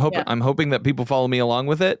 I'm hoping that people follow me along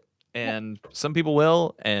with it, and some people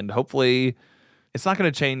will, and hopefully it's not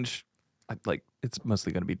gonna change. Like it's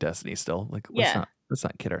mostly gonna be Destiny still. Like let's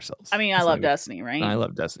not kid ourselves. I mean, I love Destiny, right? I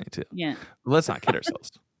love Destiny too. Yeah. Let's not kid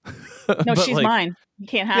ourselves. No, she's like, mine. You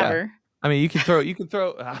can't have her. I mean, you can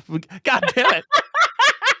throw. God damn it!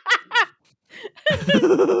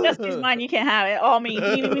 Destiny's mine. You can't have it. All me.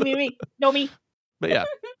 Me. No, me. But yeah,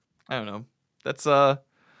 I don't know. That's I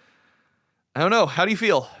don't know. How do you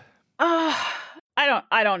feel? I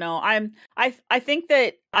don't know. I think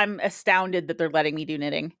that I'm astounded that they're letting me do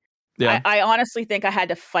knitting. Yeah. I honestly think I had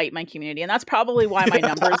to fight my community, and that's probably why my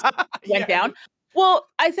numbers went down. Well,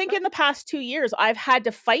 I think in the past 2 years, I've had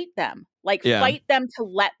to fight them. Fight them to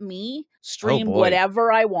let me stream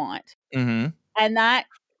whatever I want. Mm-hmm. And that,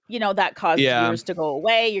 that caused viewers to go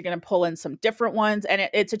away. You're going to pull in some different ones. And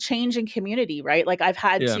it's a change in community, right? Like I've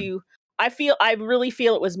had to, I really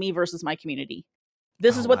feel it was me versus my community.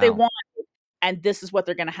 This is what they want, and this is what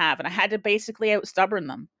they're going to have. And I had to basically out stubborn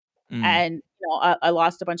them. And, I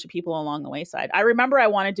lost a bunch of people along the wayside. I remember I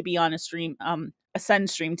wanted to be on a Ascend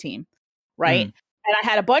stream team, right? And I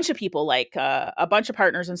had a bunch of people, like a bunch of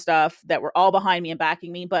partners and stuff that were all behind me and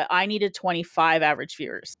backing me, but I needed 25 average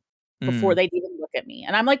viewers before they'd even look at me.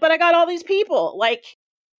 And I'm like, but I got all these people,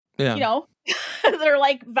 that are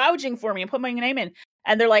like vouching for me and put my name in.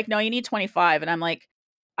 And they're like, no, you need 25. And I'm like,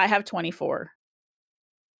 I have 24.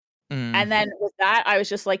 And then with that, I was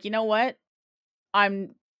just like, you know what?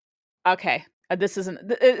 I'm okay.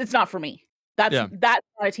 It's not for me. That's not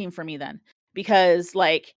a team for me then, because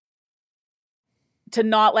like to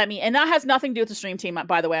not let me, and that has nothing to do with the stream team.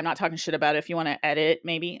 By the way, I'm not talking shit about it. If you want to edit,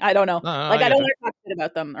 maybe, I don't know. I don't want to talk shit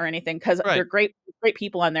about them or anything, because they're great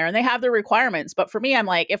people on there and they have their requirements. But for me, I'm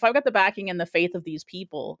like, if I've got the backing and the faith of these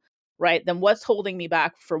people, right, then what's holding me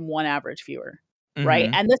back from one average viewer? Right.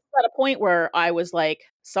 And this is at a point where I was like,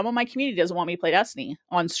 some of my community doesn't want me to play Destiny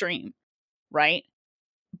on stream. Right.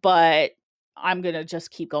 But I'm going to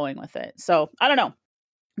just keep going with it. So I don't know.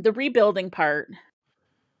 The rebuilding part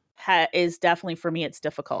is definitely, for me, it's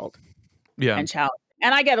difficult and challenging.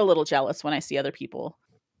 And I get a little jealous when I see other people.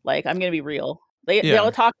 Like, I'm going to be real. They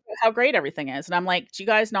all talk about how great everything is. And I'm like, do you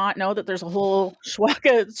guys not know that there's a whole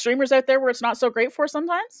schwack of streamers out there where it's not so great for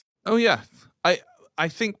sometimes? Oh, yeah. I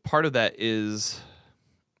think part of that is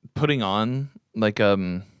putting on like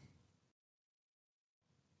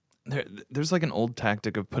there's like an old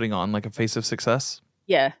tactic of putting on like a face of success.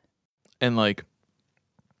 Yeah. And like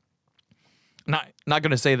not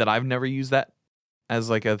going to say that I've never used that as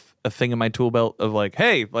like a thing in my tool belt of like,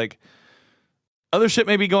 hey, like other shit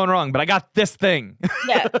may be going wrong, but I got this thing.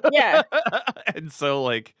 Yeah. And so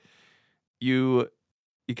like you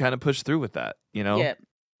kind of push through with that, Yeah.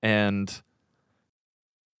 And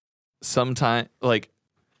sometimes like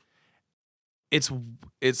it's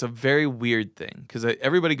a very weird thing, because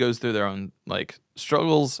everybody goes through their own like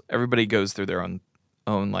struggles. Everybody goes through their own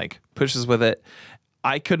like pushes with it.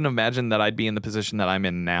 I couldn't imagine that I'd be in the position that I'm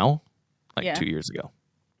in now like Yeah. 2 years ago.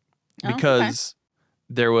 Oh, okay. Because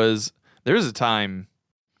there was a time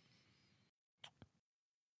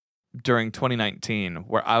during 2019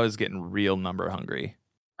 where I was getting real number hungry.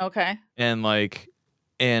 Okay.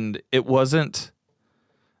 And it wasn't,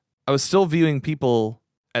 I was still viewing people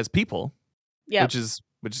as people, Yeah. which is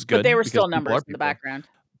good. But they were because still people numbers are in the people. background.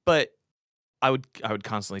 But I would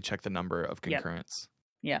constantly check the number of concurrents.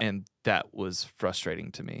 Yeah. And that was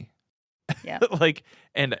frustrating to me. Yeah.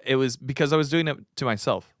 And it was because I was doing it to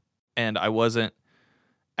myself and I wasn't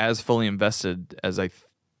as fully invested as I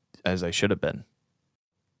should have been.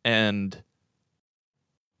 And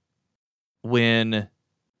when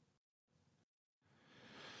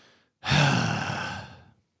I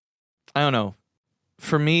don't know,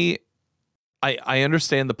 for me, I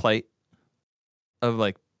understand the plight of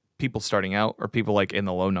like people starting out or people like in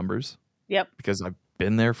the low numbers. Yep. Because I've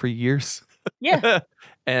been there for years. Yeah.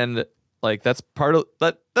 And like that's part of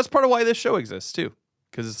why this show exists too.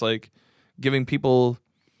 Because it's like giving people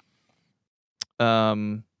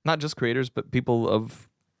not just creators, but people of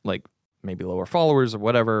like maybe lower followers or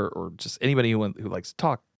whatever, or just anybody who likes to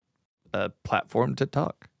talk, a platform to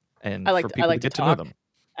talk. And I like to to get to know talk. them.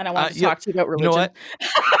 And I wanted to talk to you about religion.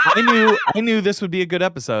 You know what? I knew this would be a good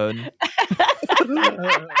episode.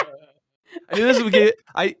 I knew this would get.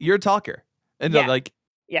 You're a talker, and Yeah. like,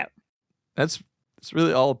 Yeah. that's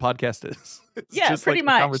really all a podcast is. It's Yeah, just pretty like a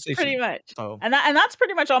much. conversation. Pretty much. So And that's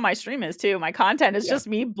pretty much all my stream is too. My content is Yeah. just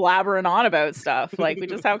me blabbering on about stuff. Like we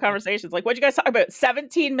just have conversations. Like, what'd you guys talk about?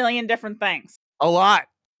 17 million different things. a lot.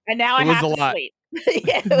 And now I It was have a to lot. sleep.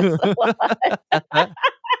 Yeah, it was a lot.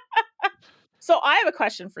 So I have a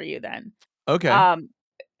question for you then. Okay.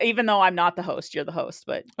 Even though I'm not the host, you're the host,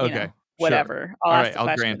 but you Okay. know, Sure. whatever. All I'll right. ask the I'll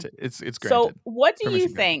question. grant it. It's granted. So what do you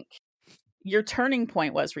Permission granted. think your turning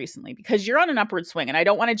point was recently? Because you're on an upward swing, and I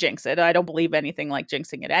don't want to jinx it. I don't believe anything like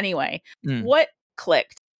jinxing it anyway. Mm. What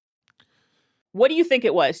clicked? What do you think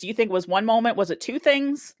it was? Do you think it was one moment? Was it two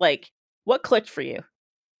things? Like, what clicked for you?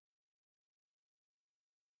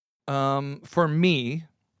 For me,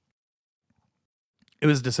 it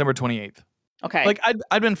was December 28th. Okay. Like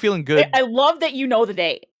I'd been feeling good. I love that you know the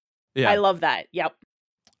date. Yeah. I love that. Yep.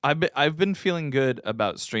 I've been feeling good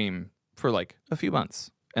about stream for like a few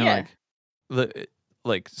months, and Yeah.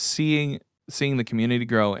 like seeing the community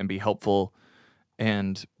grow and be helpful,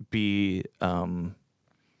 and be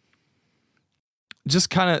just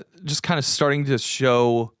kind of starting to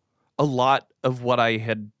show a lot of what I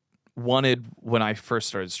had wanted when I first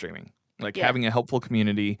started streaming, like Yeah. having a helpful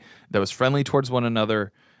community that was friendly towards one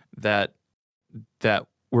another, that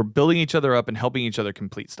were building each other up and helping each other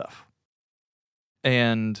complete stuff.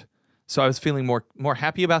 And so I was feeling more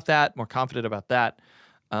happy about that, more confident about that.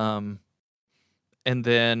 And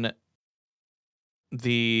then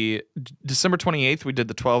the December 28th, we did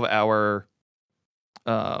the 12-hour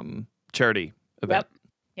charity event.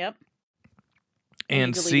 Yep.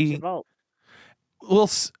 And you deleted your see, vault. well,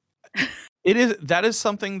 that is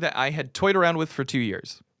something that I had toyed around with for 2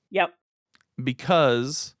 years, Yep.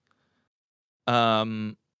 because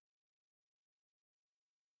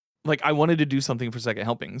like I wanted to do something for Second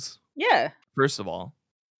Helpings, Yeah. first of all,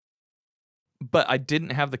 but I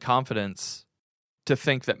didn't have the confidence to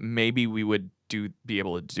think that maybe we would be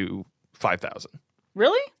able to do 5,000.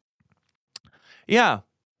 Really? Yeah.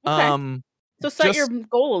 Okay. So set your just-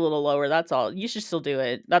 goal a little lower. That's all. You should still do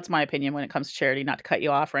it. That's my opinion when it comes to charity. Not to cut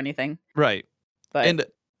you off or anything. Right. But And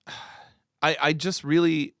I just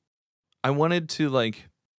really, I wanted to like,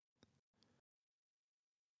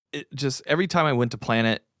 it just every time I went to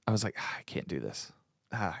Planet, I was like, I can't do this.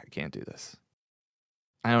 I can't do this.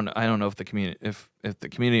 I don't know if the community, if the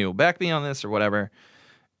community will back me on this or whatever.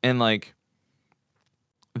 And like,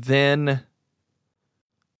 then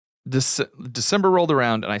December rolled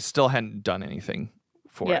around and I still hadn't done anything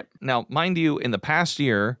for Yep. it. Now, mind you, in the past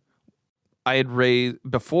year, I had raised,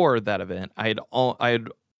 before that event, I had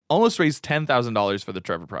almost raised $10,000 for the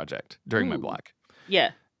Trevor Project during my Ooh. block,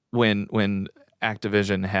 yeah, when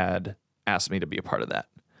Activision had asked me to be a part of that.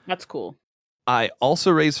 that's cool. I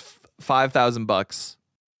also raised $5,000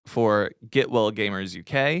 for Get Well Gamers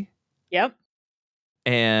UK, Yep.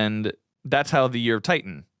 and that's how the Year of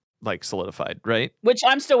Titan like solidified, right? Which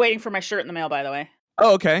I'm still waiting for my shirt in the mail, by the way.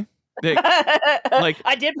 Oh, okay.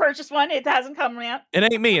 I did purchase one. It hasn't come yet. It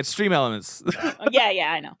ain't me, it's Stream Elements.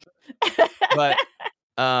 Yeah, I know. But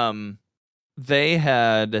they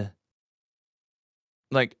had,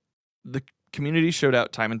 like, the community showed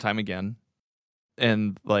out time and time again,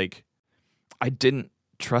 and like I didn't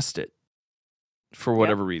trust it for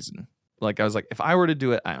whatever reason. Like I was like, if I were to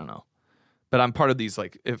do it, I don't know, but I'm part of these,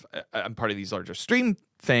 like, if I'm part of these larger stream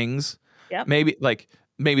things, Yep.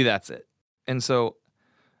 maybe that's it. And so,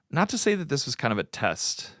 not to say that this was kind of a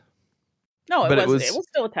test. No, but it was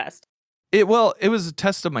still a test. It was a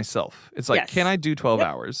test of myself. It's like, can I do 12 Yep.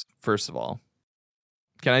 hours? First of all,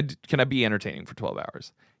 can I be entertaining for 12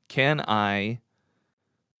 hours? Can I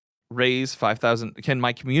raise $5,000? Can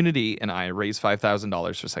my community and I raise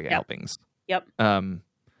 $5,000 for second helpings? Yep. And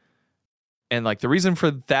like the reason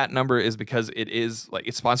for that number is because it is like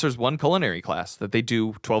it sponsors one culinary class that they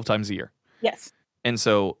do 12 times a year. Yes. And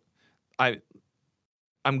so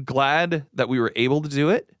I'm glad that we were able to do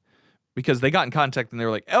it because they got in contact and they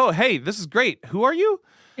were like, "Oh, hey, this is great. Who are you?"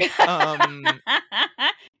 You're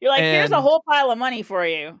like, here's a whole pile of money for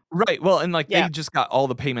you. Right. Well, and like they just got all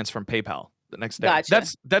the payments from PayPal the next day.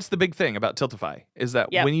 Gotcha. That's the big thing about Tiltify is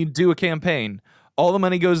that when you do a campaign, all the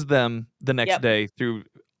money goes to them the next day through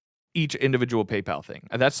each individual PayPal thing.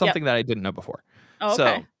 And that's something that I didn't know before. Oh,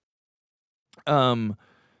 okay. So,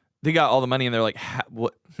 they got all the money and they're like,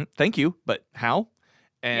 "What? Thank you, but how?"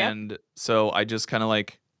 And so I just kind of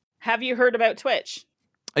like, have you heard about Twitch?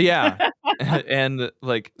 Yeah. And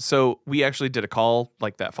like, so we actually did a call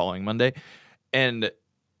like that following Monday.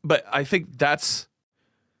 But I think that's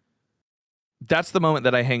the moment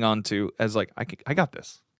that I hang on to as like, I got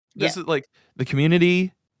this. This is like the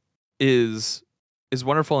community is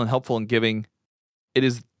wonderful and helpful and giving. It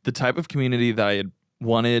is the type of community that I had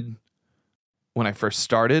wanted when I first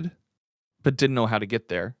started, but didn't know how to get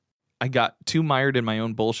there. I got too mired in my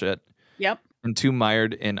own bullshit. Yep. And too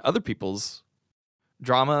mired in other people's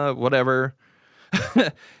drama, whatever.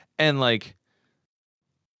 And like,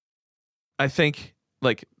 I think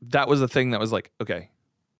like that was the thing that was like, okay,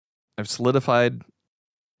 I've solidified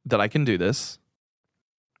that I can do this.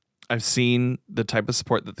 I've seen the type of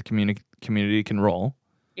support that the community can roll.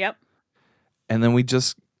 Yep. And then we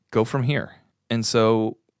just go from here. And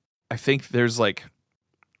so I think there's like,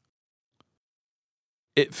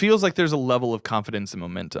 it feels like there's a level of confidence and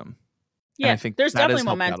momentum. Yeah, and I think there's definitely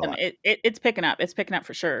momentum. It's picking up. It's picking up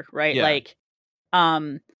for sure, right? Yeah. Like,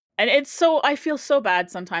 and it's so I feel so bad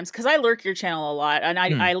sometimes because I lurk your channel a lot and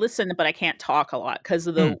I listen, but I can't talk a lot because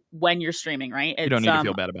of the when you're streaming, right? You don't need to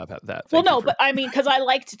feel bad about that. Well, no, but I mean, because I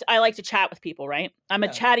like to chat with people, right? I'm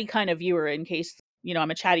a chatty kind of viewer. In case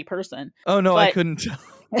I'm a chatty person. Oh no, I couldn't tell.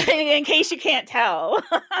 In case you can't tell.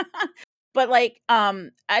 But like,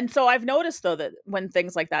 and so I've noticed though that when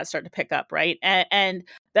things like that start to pick up, right? And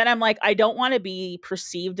then I'm like, I don't want to be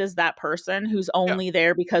perceived as that person who's only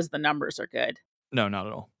there because the numbers are good. No, not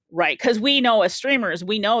at all. Right. Because we know as streamers,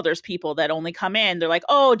 we know there's people that only come in. They're like,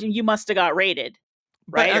 oh, you must have got rated.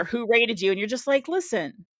 Right. Or who rated you? And you're just like,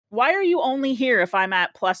 listen, why are you only here if I'm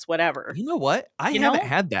at plus whatever? You know what? I haven't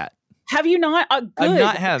had that. Have you not? Good. I've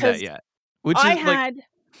not had that yet. Which I is had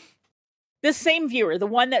the same viewer, the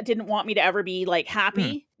one that didn't want me to ever be like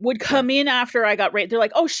happy, would come in after I got rated. They're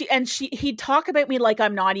like, oh, he'd talk about me like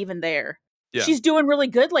I'm not even there. Yeah. She's doing really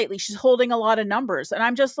good lately. She's holding a lot of numbers. And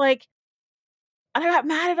I'm just like, and I got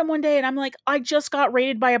mad at him one day and I'm like, I just got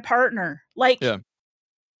rated by a partner. Like,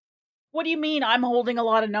 what do you mean I'm holding a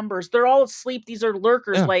lot of numbers? They're all asleep. These are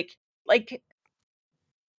lurkers. Yeah. Like,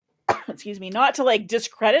 excuse me, not to like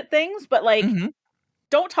discredit things, but like,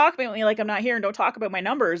 don't talk about me like I'm not here and don't talk about my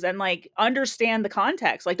numbers and like understand the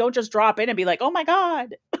context. Like, don't just drop in and be like, oh my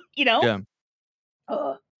God, Yeah.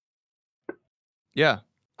 Yeah.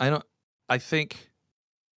 I think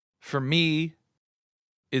for me,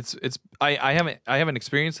 I haven't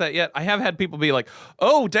experienced that yet. I have had people be like,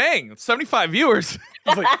 oh dang, 75 viewers. I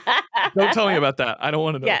was like, don't tell me about that. I don't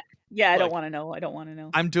want to know. Yeah. I don't want to know. I don't want to know.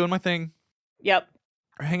 I'm doing my thing. Yep.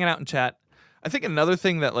 We're hanging out in chat. I think another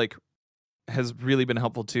thing that like has really been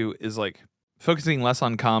helpful too is like focusing less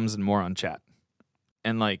on comms and more on chat.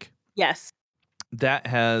 And like, yes, that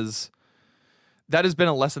has been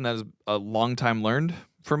a lesson that is a long time learned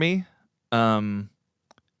for me. And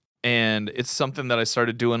it's something that I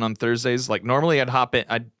started doing on Thursdays. Like normally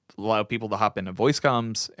I'd allow people to hop into voice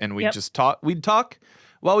comms and we'd talk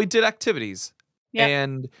while we did activities.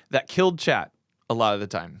 And that killed chat a lot of the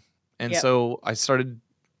time. And so I started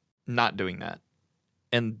not doing that.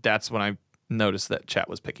 And that's when I noticed that chat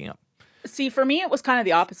was picking up. See, for me, it was kind of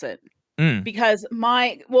the opposite. Because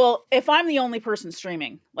if I'm the only person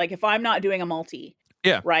streaming, like if I'm not doing a multi,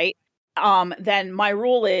 right? Then my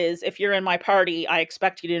rule is if you're in my party, I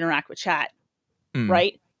expect you to interact with chat,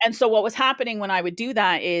 right? And so what was happening when I would do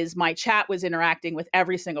that is my chat was interacting with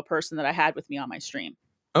every single person that I had with me on my stream.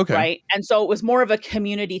 Okay. Right. And so it was more of a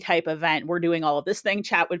community type event. We're doing all of this thing,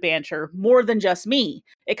 chat would banter more than just me.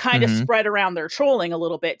 It kind of spread around their trolling a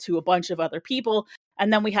little bit to a bunch of other people.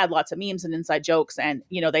 And then we had lots of memes and inside jokes and,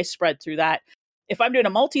 they spread through that. If I'm doing a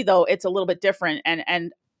multi though, it's a little bit different.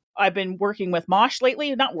 And I've been working with Mosh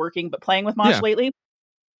lately, not working, but playing with Mosh lately.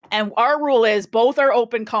 And our rule is both are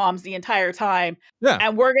open comms the entire time. Yeah.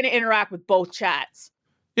 And we're going to interact with both chats.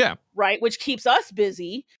 Yeah. Right. Which keeps us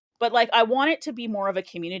busy. But like, I want it to be more of a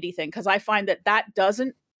community thing because I find that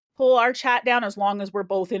doesn't pull our chat down as long as we're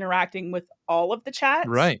both interacting with all of the chats.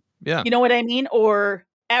 Right. Yeah. You know what I mean? Or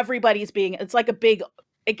everybody's it's like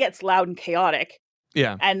it gets loud and chaotic.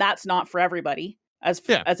 Yeah. And that's not for everybody as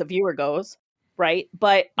a viewer goes. Right.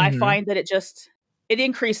 But I find that it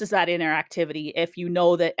increases that interactivity if you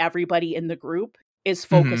know that everybody in the group is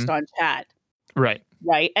focused on chat. Right.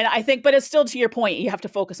 Right. And I think, but it's still to your point, you have to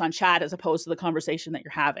focus on chat as opposed to the conversation that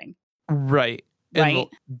you're having. Right. Right. And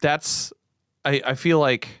that's, I feel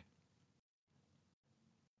like,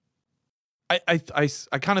 I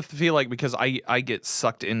kind of feel like because I get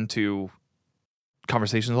sucked into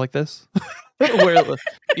conversations like this where,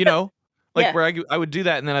 you know, like where I would do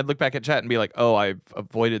that and then I'd look back at chat and be like, oh, I've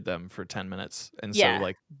avoided them for 10 minutes. And so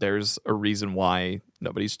like, there's a reason why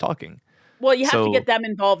nobody's talking. Well, you have to get them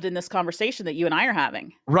involved in this conversation that you and I are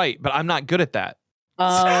having. Right. But I'm not good at that. Oh,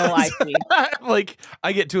 I see. Like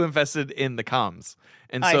I get too invested in the comms.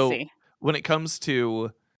 And so when it comes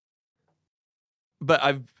to, but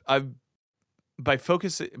I've by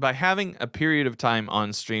having a period of time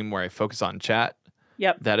on stream where I focus on chat,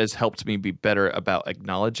 that has helped me be better about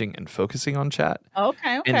acknowledging and focusing on chat.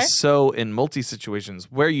 Okay. And so in multi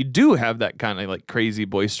situations where you do have that kind of like crazy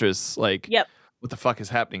boisterous, like, what the fuck is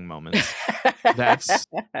happening moments,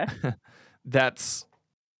 that's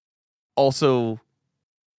also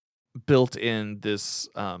built in this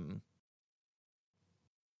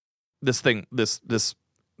this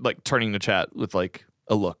like turning the chat with like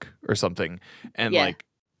a look or something and like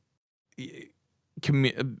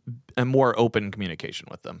a more open communication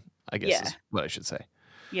with them, I guess is what I should say.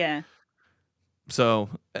 Yeah. So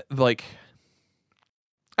like,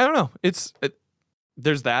 I don't know.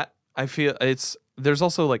 There's that. I feel there's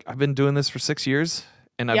also like, I've been doing this for 6 years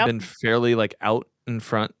and I've been fairly like out in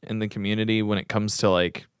front in the community when it comes to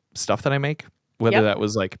like stuff that I make, whether that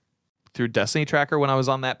was like through Destiny Tracker when I was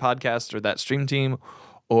on that podcast or that stream team,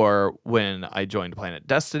 or when I joined Planet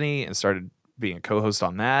Destiny and started being a co-host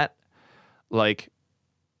on that. Like,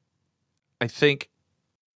 I think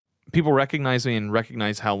people recognize me and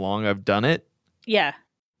recognize how long I've done it. Yeah.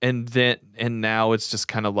 And now it's just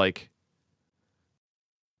kind of like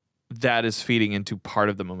that is feeding into part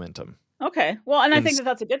of the momentum. Okay. Well, and I think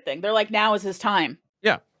that's a good thing. They're like, now is his time.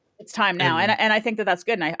 Yeah. It's time now. And I think that's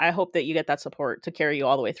good. And I hope that you get that support to carry you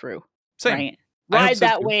all the way through. Same. Right. Ride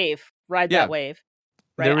that wave. That wave.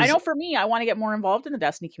 Right. I know for me, I want to get more involved in the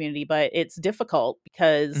Destiny community, but it's difficult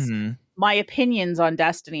because my opinions on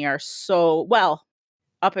Destiny are so, well,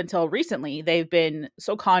 up until recently, they've been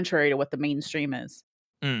so contrary to what the mainstream is.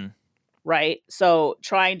 Right. So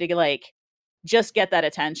trying to like just get that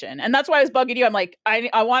attention. And that's why I was bugging you. I'm like,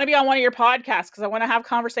 I want to be on one of your podcasts because I want to have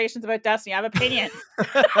conversations about Destiny. I have opinions.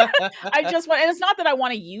 I just want, and it's not that I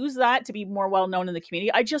want to use that to be more well known in the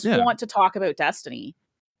community. I just want to talk about Destiny.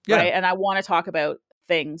 Right. And I want to talk about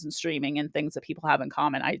things and streaming and things that people have in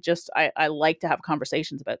common. I like to have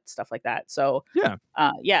conversations about stuff like that. So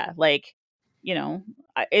like, you know,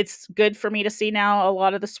 it's good for me to see now a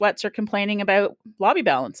lot of the sweats are complaining about lobby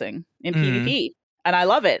balancing in PvP. And I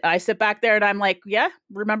love it. I sit back there and I'm like,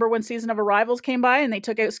 remember when Season of Arrivals came by and they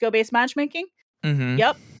took out skill-based matchmaking?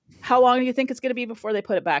 Yep. How long do you think it's going to be before they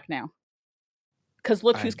put it back now? Because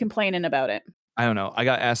look who's complaining about it. I don't know. I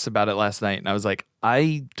got asked about it last night and I was like,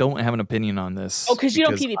 I don't have an opinion on this. Oh, because you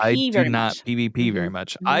don't PvP I very do not much. PvP very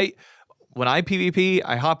much. When I PvP,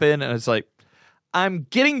 I hop in and it's like, I'm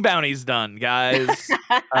getting bounties done, guys.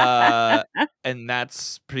 And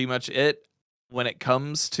that's pretty much it. When it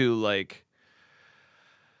comes to like,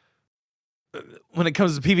 when it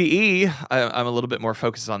comes to PvE, I'm a little bit more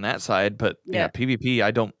focused on that side, but PvP,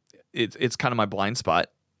 I don't, it's kind of my blind spot.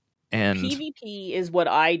 And PvP is what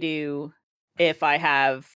I do if I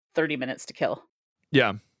have 30 minutes to kill.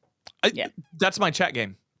 Yeah. That's my chat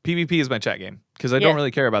game. PvP is my chat game because I don't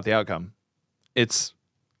really care about the outcome. It's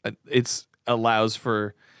allows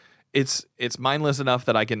for, it's mindless enough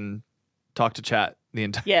that I can talk to chat the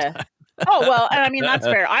entire time. Oh, well, and I mean, that's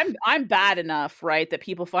fair. I'm bad enough, right, that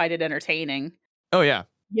people find it entertaining. Oh, yeah.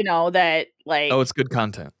 You know, that like... Oh, it's good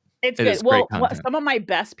content. It's good. Well, some of my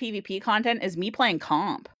best PvP content is me playing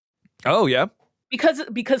comp. Oh, yeah.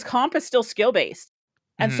 Because comp is still skill-based.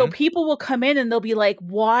 And so people will come in and they'll be like,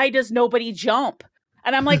 why does nobody jump?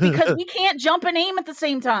 And I'm like, because we can't jump and aim at the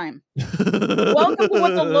same time. Welcome to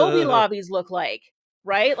what the lobbies look like,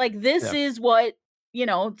 right? Like, this is what, you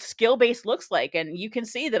know, skill-based looks like. And you can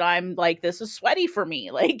see that I'm like, this is sweaty for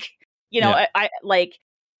me. Like, you know, I like,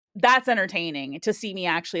 that's entertaining to see me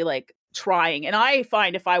actually like trying. And I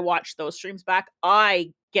find if I watch those streams back,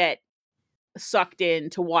 I get sucked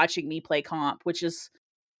into watching me play comp, which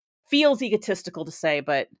feels egotistical to say,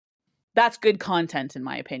 but that's good content in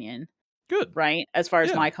my opinion. Good. Right? As far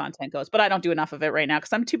as my content goes. But I don't do enough of it right now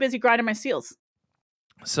because I'm too busy grinding my seals.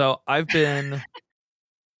 So I've just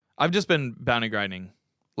been bounty grinding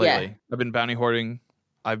lately. Yeah. I've been bounty hoarding.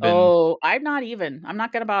 I'm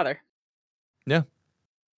not gonna bother. Yeah.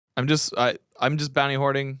 I'm just bounty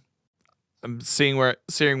hoarding. I'm seeing where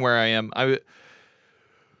I am. I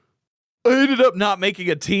ended up not making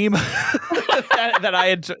a team that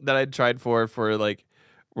I had tried for like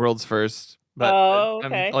World's First. But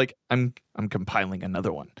okay. I'm compiling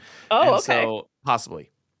another one. Oh, okay. So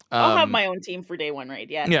possibly. I'll have my own team for day one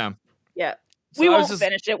raid. Yeah. Yeah. Yeah. So we won't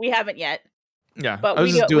finish it. We haven't yet. Yeah. But I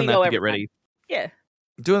was just doing that to get ready. Yeah.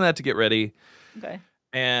 Doing that to get ready. Okay.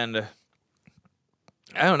 And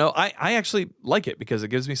I don't know. I actually like it because it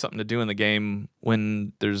gives me something to do in the game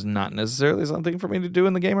when there's not necessarily something for me to do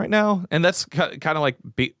in the game right now. And that's kind of like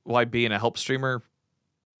why being a help streamer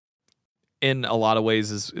in a lot of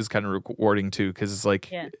ways is kind of rewarding too. Cause it's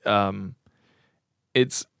like,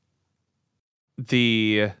 it's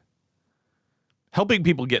the helping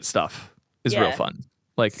people get stuff is real fun.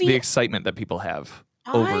 Like the excitement that people have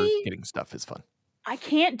over getting stuff is fun. I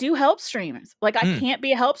can't do help streams. Like I can't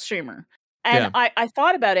be a help streamer. And I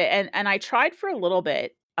thought about it and I tried for a little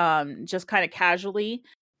bit, just kind of casually.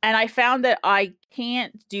 And I found that I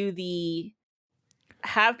can't do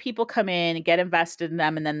have people come in and get invested in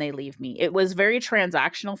them and then they leave me. It was very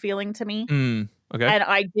transactional feeling to me. Okay. And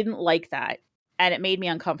I didn't like that. And it made me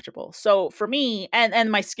uncomfortable. So for me, and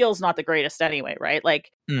my skill's not the greatest anyway, right?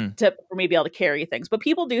 Like for me to be able to carry things. But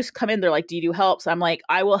people do come in, they're like, do you do helps? I'm like,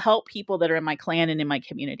 I will help people that are in my clan and in my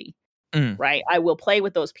community. Right. I will play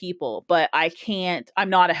with those people, but I'm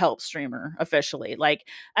not a help streamer officially. Like,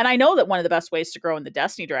 and I know that one of the best ways to grow in the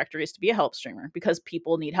Destiny directory is to be a help streamer because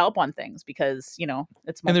people need help on things because,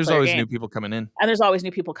 it's and there's always new people coming in. And there's always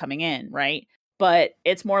new people coming in. Right. But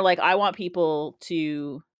it's more like I want people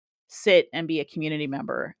to sit and be a community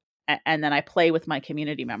member and then I play with my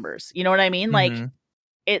community members. You know what I mean? Like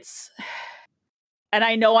it's, and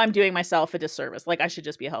I know I'm doing myself a disservice. Like I should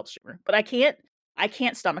just be a help streamer, but I can't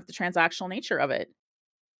stomach the transactional nature of it.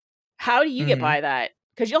 How do you get by that?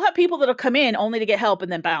 Because you'll have people that'll come in only to get help and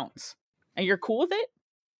then bounce. And you're cool with it?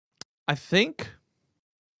 I think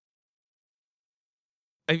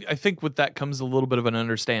with that comes a little bit of an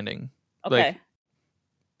understanding. Okay.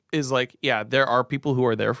 There are people who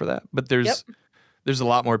are there for that, but there's a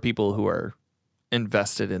lot more people who are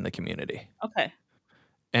invested in the community. Okay.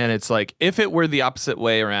 And it's like, if it were the opposite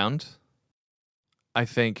way around, I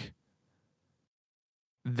think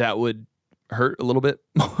that would hurt a little bit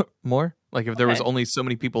more. Like if there was only so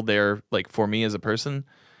many people there, like for me as a person,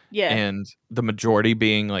 and the majority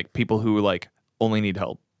being like people who like only need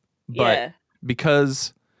help. But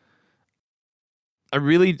because I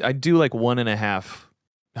do like 1.5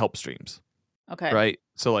 help streams. Okay. Right.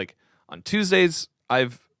 So like on Tuesdays,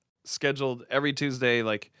 I've scheduled every Tuesday,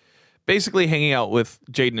 like basically hanging out with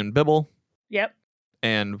Jaden and Bibble. Yep.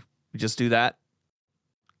 And we just do that.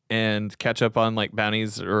 And catch up on like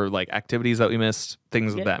bounties or like activities that we missed,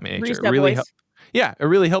 things of that nature. It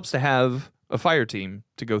really helps to have a fire team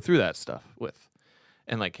to go through that stuff with,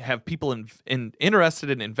 and like have people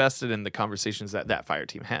interested and invested in the conversations that fire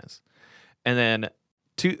team has. And then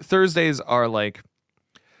Thursdays are like,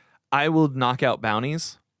 I will knock out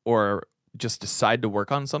bounties or just decide to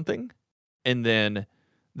work on something, and then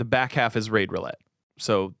the back half is raid roulette.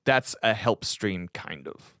 So that's a help stream kind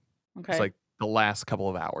of. Okay. It's like the last couple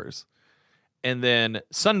of hours. And then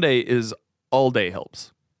Sunday is all day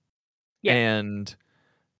helps. Yeah. And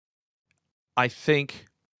I think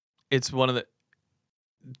it's one of the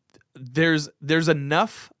there's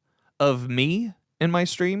enough of me in my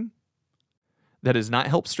stream that is not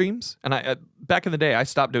help streams. And I back in the day I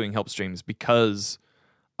stopped doing help streams because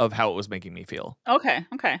of how it was making me feel. Okay.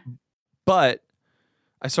 But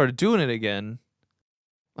I started doing it again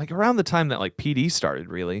like around the time that like PD started,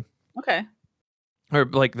 really. Okay. Or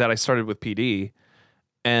like that I started with PD,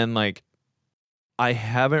 and like I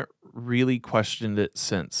haven't really questioned it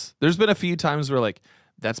since. There's been a few times where like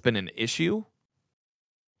that's been an issue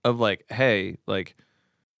of like, hey, like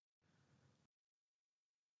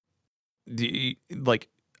like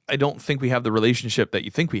I don't think we have the relationship that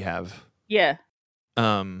you think we have. Yeah.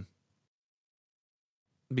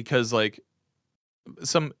 Because like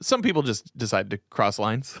some people just decide to cross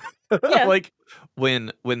lines. Yeah. Like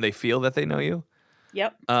when they feel that they know you.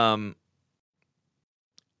 Yep.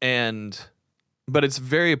 But it's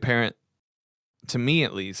very apparent to me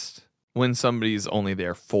at least, when somebody's only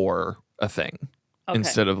there for a thing Okay.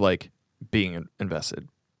 instead of like being invested.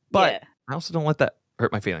 But Yeah. I also don't let that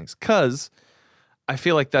hurt my feelings, because I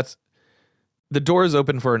feel like the door is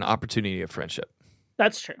open for an opportunity of friendship.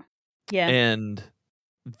 That's true. Yeah. And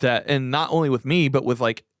not only with me, but with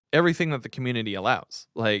like everything that the community allows.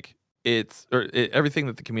 Like everything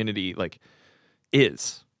that the community like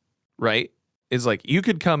is, right? Is like, you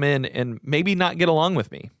could come in and maybe not get along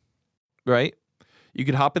with me, right? You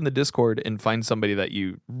could hop in the Discord and find somebody that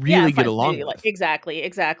you really get along with. Like,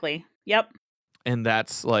 exactly. Yep. And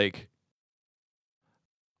that's like,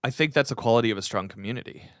 I think that's a quality of a strong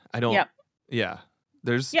community. Yep. Yeah.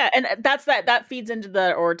 There's and that feeds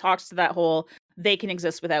into or talks to that whole, they can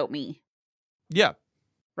exist without me. Yeah.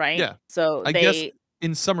 Right? Yeah. So I guess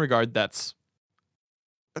in some regard that's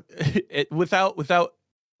it, without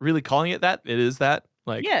really calling it that, it is that.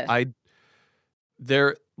 Like,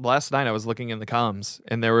 last night I was looking in the comms,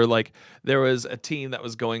 and there was a team that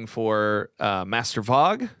was going for Master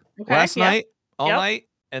Vogue last night, all night,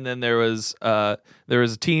 and then there was a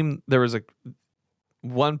team, there was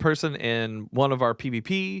one person in one of our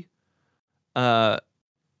PvP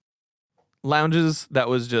lounges that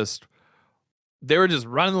was just, they were just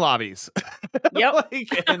running lobbies. Yep. Like,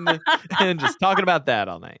 and just talking about that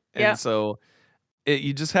all night. And so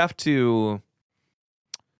you just have to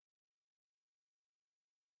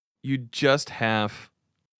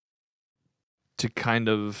kind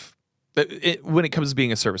of, when it comes to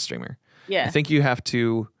being a service streamer, I think you have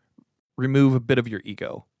to remove a bit of your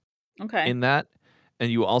ego in that.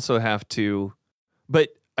 And you also have to, but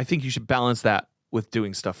I think you should balance that with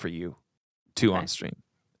doing stuff for you too on stream.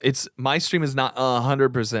 My stream is not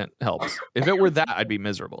 100% helps. If it were that, I'd be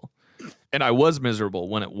miserable. And I was miserable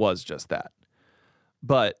when it was just that.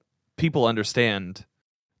 But people understand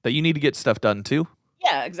that you need to get stuff done too.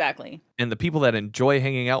 Yeah, exactly. And the people that enjoy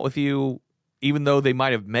hanging out with you, even though they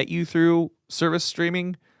might have met you through service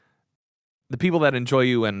streaming, the people that enjoy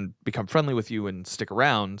you and become friendly with you and stick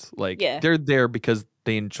around, like, they're there because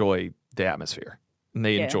they enjoy the atmosphere and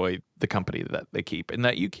they enjoy the company that they keep and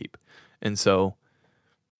that you keep. And so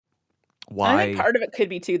I think part of it could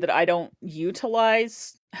be too that I don't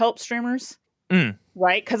utilize help streamers.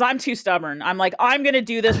 Right? Because I'm too stubborn. I'm like, I'm going to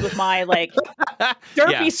do this with my like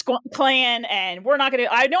derpy clan, and we're not going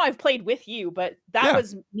to. I know I've played with you, but that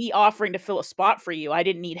was me offering to fill a spot for you. I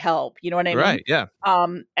didn't need help. You know what I mean? Right. Yeah.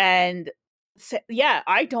 And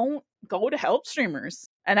I don't go to help streamers.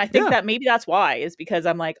 And I think that maybe that's why, is because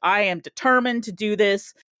I'm like, I am determined to do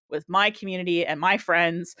this with my community and my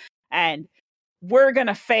friends, and we're going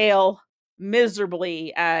to fail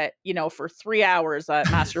miserably at, for 3 hours at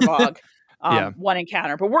Master Vogue. One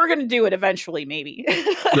encounter, but we're going to do it eventually, maybe.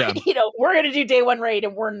 We're going to do day one raid,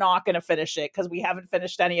 and we're not going to finish it because we haven't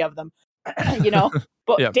finished any of them.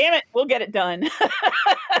 But damn it, we'll get it done.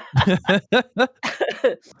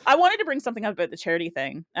 I wanted to bring something up about the charity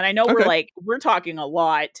thing, and I know we're talking a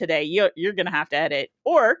lot today. You're going to have to edit,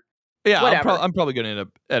 or whatever. I'm probably going to end up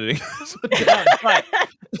editing. But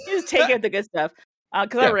just take out the good stuff,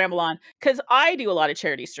 because I ramble on. Because I do a lot of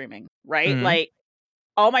charity streaming, right? Mm-hmm. Like,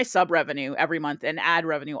 all my sub revenue every month and ad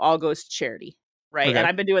revenue all goes to charity, right? And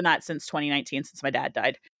I've been doing that since 2019, since my dad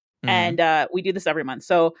died. And we do this every month.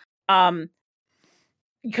 So,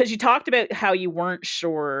 because you talked about how you weren't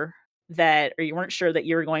sure that you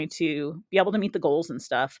were going to be able to meet the goals and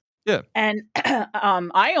stuff. Yeah. And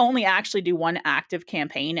I only actually do one active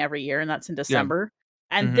campaign every year, and that's in December.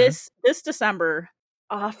 Yeah. And this December,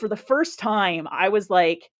 for the first time, I was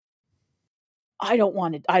like, I don't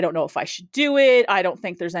know if I should do it. I don't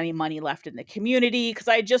think there's any money left in the community, because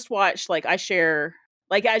I just watched, like, I share,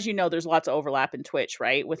 like, as you know, there's lots of overlap in Twitch,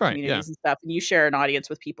 right? With communities and stuff, and you share an audience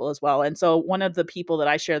with people as well. And so one of the people that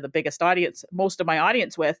I share the biggest audience, most of my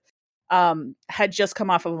audience with, had just come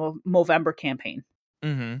off of a Movember campaign,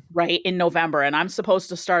 right, in November. And I'm supposed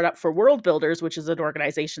to start up for World Builders, which is an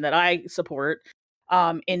organization that I support,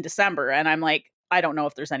 in December. And I'm like, I don't know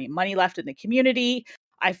if there's any money left in the community.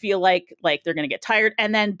 I feel like they're going to get tired.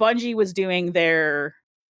 And then Bungie was doing their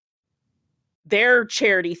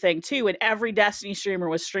charity thing too. And every Destiny streamer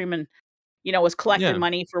was streaming, was collecting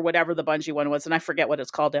money for whatever the Bungie one was. And I forget what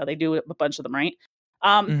it's called now. They do a bunch of them, right?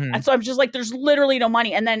 And so I'm just like, there's literally no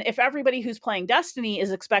money. And then if everybody who's playing Destiny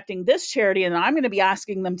is expecting this charity, and I'm going to be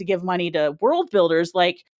asking them to give money to World Builders,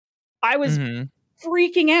 like, I was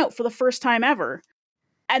freaking out for the first time ever.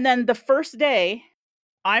 And then the first day,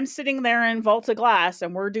 I'm sitting there in Vault of Glass,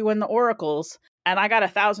 and we're doing the oracles, and I got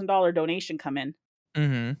 $1,000 donation come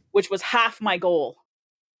in, which was half my goal.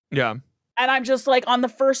 Yeah. And I'm just like, on the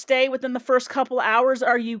first day, within the first couple hours,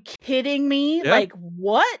 are you kidding me? Yeah. Like,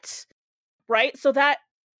 what? right? So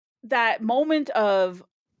that moment of,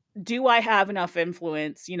 do I have enough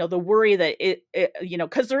influence? You know, the worry that it you know,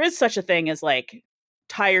 because there is such a thing as like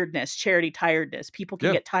tiredness, charity tiredness. People can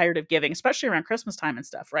Yeah. get tired of giving, especially around Christmas time and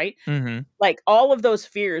stuff, right? Mm-hmm. Like all of those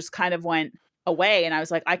fears kind of went away, and I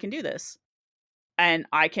was like, I can do this. And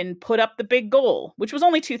I can put up the big goal, which was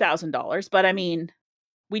only $2,000. But I mean,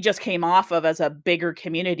 we just came off of, as a bigger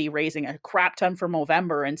community, raising a crap ton for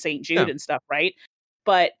Movember and St. Jude Yeah. and stuff, right?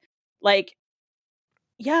 But like,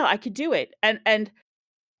 yeah, I could do it. And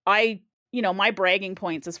I, you know, my bragging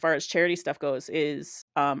points as far as charity stuff goes is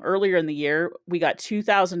earlier in the year, we got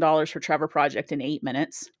 $2,000 for Trevor Project in 8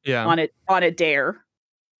 minutes Yeah. on a dare.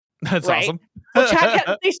 That's right? awesome. Well,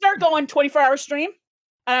 chat, they start going 24-hour stream.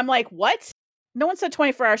 And I'm like, what? No one said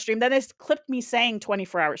 24-hour stream. Then they clipped me saying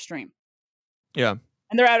 24-hour stream. Yeah.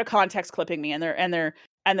 And they're out of context clipping me, and they're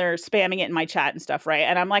spamming it in my chat and stuff, right?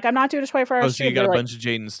 And I'm like, I'm not doing a 24-hour Oh, stream. so you got They're a like, bunch of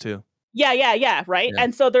Jadens too. yeah, right? Yeah.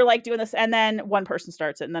 And so they're like doing this, and then one person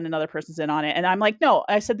starts it, and then another person's in on it. And I'm like, no.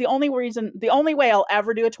 I said the only way I'll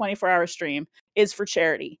ever do a 24-hour stream is for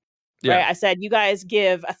charity. Yeah. Right? I said, you guys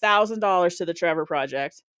give $1,000 to the Trevor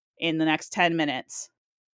Project in the next 10 minutes.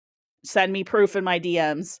 Send me proof in my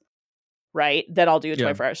DMs, right? That I'll do a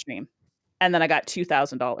 24-hour stream. And then I got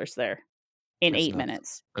 $2,000 there in 8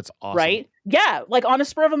 minutes. That's awesome. Right? Yeah, like on a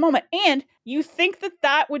spur of a moment. And you think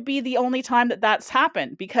that would be the only time that that's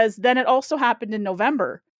happened, because then it also happened in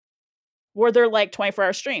November where they're like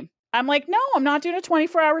 24-hour stream. I'm like, no, I'm not doing a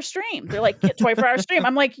 24-hour stream. They're like, get 24-hour stream.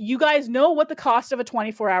 I'm like, you guys know what the cost of a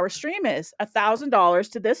 24-hour stream is.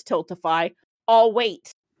 $1,000 to this Tiltify. I'll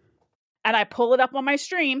wait. And I pull it up on my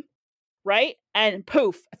stream, right? And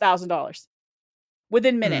poof, $1,000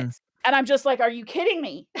 within minutes. And I'm just like, are you kidding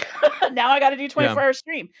me? Now I got to do 24-hour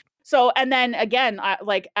stream. So, and then again, I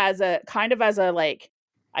like as a like,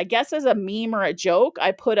 I guess as a meme or a joke,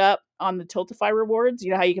 I put up on the Tiltify rewards,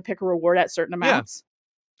 you know how you can pick a reward at certain amounts.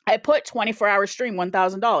 I put 24-hour stream,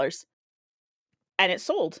 $1,000, and it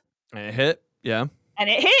sold. And it hit. Yeah. And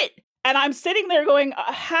it hit. And I'm sitting there going,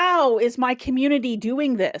 how is my community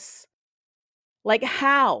doing this? Like,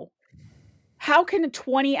 how can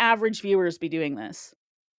 20 average viewers be doing this?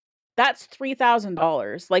 That's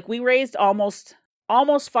 $3,000. Like, we raised almost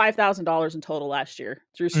 $5,000 in total last year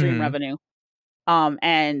through stream revenue,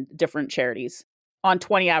 and different charities on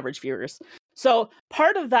 20 average viewers. So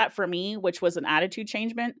part of that for me, which was an attitude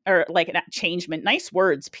changement, or like an changement, nice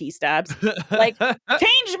words, P-stabs, like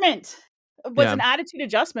changement was an attitude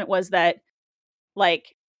adjustment, was that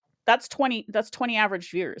like, that's 20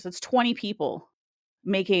 average viewers. That's 20 people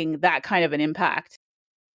making that kind of an impact.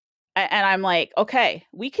 And I'm like, okay,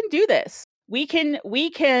 we can do this. We can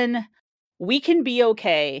be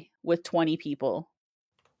okay with 20 people.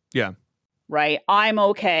 Yeah. Right? I'm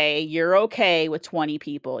okay. You're okay with 20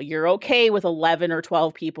 people. You're okay with 11 or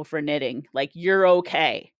 12 people for knitting. Like, you're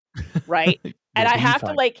okay. Right? And I have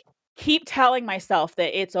to like keep telling myself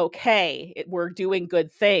that it's okay. We're doing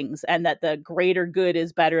good things, and that the greater good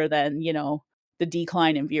is better than, you know, the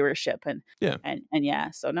decline in viewership. And yeah.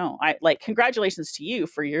 So no, I like, congratulations to you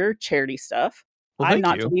for your charity stuff. Well, I'm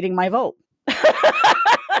not deleting my vote.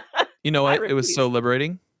 You know what? It was so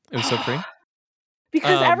liberating. It was so free.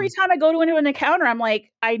 Because every time I go to an encounter, I'm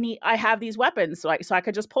like, I have these weapons, so I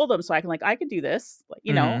could just pull them. So I could do this,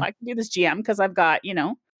 you know, I can do this GM because I've got, you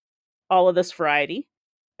know, all of this variety.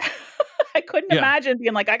 I couldn't imagine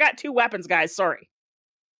being like, I got 2 weapons, guys. Sorry.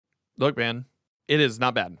 Look, man, it is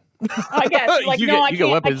not bad. I guess. Like, you get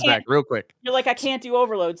weapons back real quick. You're like, I can't do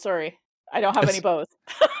overload. Sorry, I don't have any bows.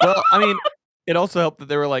 Well, I mean, it also helped that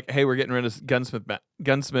they were like, hey, we're getting rid of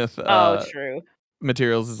gunsmith. True.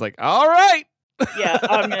 Materials is like, all right. Yeah,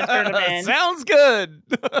 I'm gonna turn them in. Sounds good.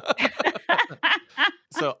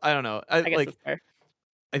 So I don't know. I guess that's fair.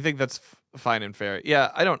 I think that's fine and fair. Yeah,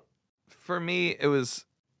 I don't. For me, it was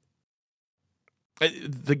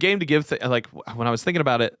the game to give thing. Like when I was thinking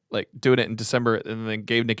about it, like doing it in December, and then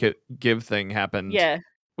game to give thing happened. Yeah.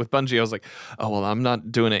 With Bungie, I was like, oh well, I'm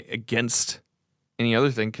not doing it against any other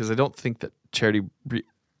thing, because I don't think that charity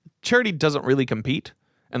doesn't really compete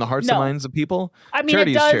in the hearts and minds of people. I mean,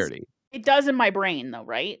 charity is charity. It does in my brain, though,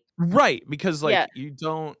 right? Right, because like you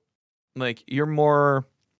don't like you're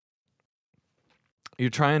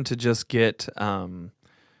trying to just get you're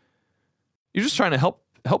just trying to help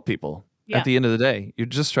people at the end of the day. You're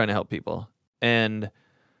just trying to help people,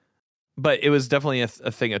 but it was definitely a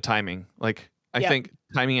thing of timing. Like I think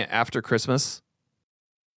timing it after Christmas,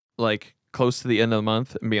 like close to the end of the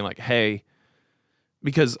month, and being like, hey,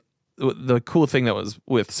 because the cool thing that was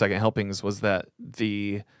with Second Helpings was that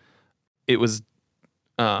it was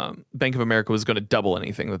Bank of America was going to double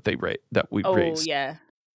anything that we raised. Yeah.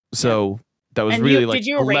 So that was And really like did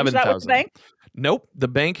you arrange that with the 11,000. bank? Nope. The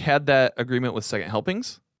bank had that agreement with Second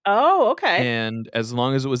Helpings. Oh, okay. And as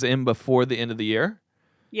long as it was in before the end of the year,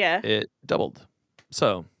 Yeah. it doubled.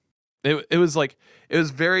 So it was like, it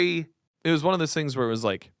was one of those things where it was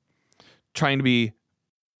like trying to be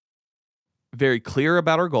very clear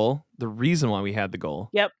about our goal, the reason why we had the goal.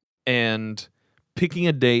 Yep. And picking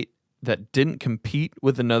a date that didn't compete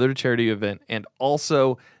with another charity event and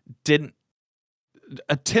also didn't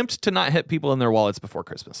attempt to not hit people in their wallets before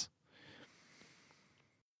Christmas.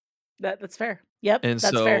 That's fair. Yep. And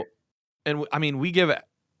that's so, fair. and I mean,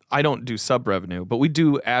 I don't do sub revenue, but we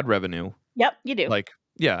do ad revenue. Yep, you do. Like,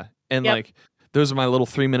 yeah. And Yep. like, those are my little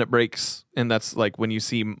 3-minute breaks. And that's like when you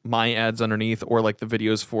see my ads underneath or like the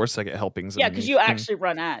videos for Second Helpings. Yeah, because you actually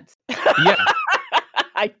run ads. Yeah.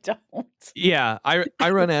 I don't. Yeah. I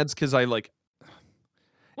run ads because I like.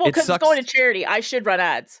 Well, because it's going to charity. I should run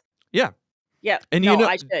ads. Yeah. Yeah. And no,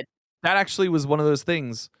 I should. That actually was one of those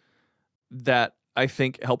things that I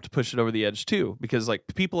think helped push it over the edge too, because like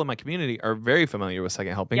people in my community are very familiar with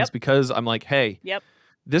Second Helpings because I'm like, hey,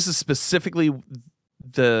 this is specifically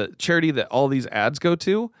the charity that all these ads go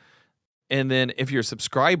to. And then if you're a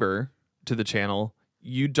subscriber to the channel,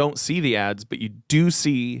 you don't see the ads, but you do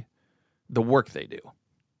see the work they do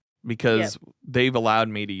because they've allowed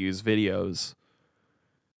me to use videos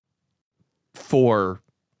for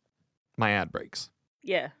my ad breaks.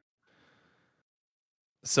 Yeah.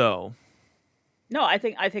 So no, I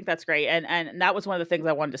think that's great. And that was one of the things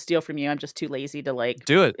I wanted to steal from you. I'm just too lazy to like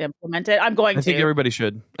do it. Implement it. I'm going to. I think everybody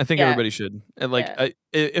should. Everybody should. And like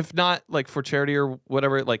if not like for charity or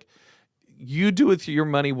whatever, like you do with your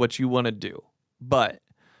money what you want to do. But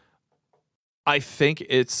I think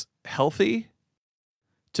it's healthy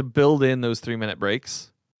to build in those 3-minute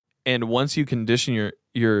breaks. And once you condition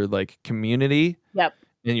your like community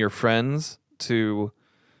and your friends to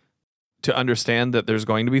understand that there's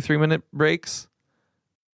going to be 3-minute breaks,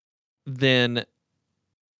 then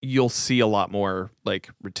you'll see a lot more like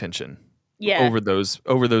retention over those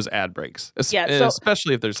ad breaks.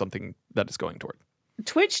 Especially if there's something that is going toward.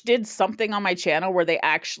 Twitch did something on my channel where they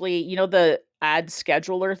actually, the ad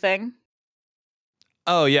scheduler thing.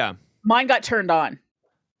 Oh yeah. Mine got turned on.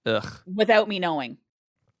 Ugh. Without me knowing.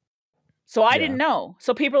 So I didn't know.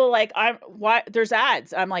 So people are like, why there's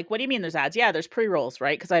ads. I'm like, what do you mean there's ads? Yeah, there's pre-rolls,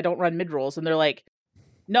 right? Because I don't run mid-rolls. And they're like,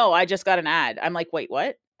 no, I just got an ad. I'm like, wait,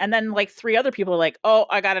 what? And then like 3 other people are like, oh,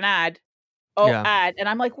 I got an ad. Oh, ad. And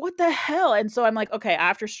I'm like, what the hell? And so I'm like, okay,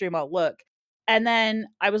 after stream, I'll look. And then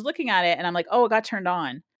I was looking at it and I'm like, oh, it got turned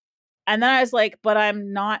on. And then I was like, but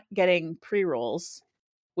I'm not getting pre-rolls,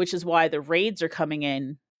 which is why the raids are coming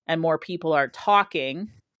in and more people are talking.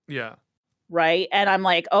 Yeah. Right. And I'm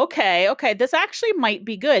like, okay, this actually might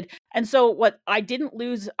be good. And so what I didn't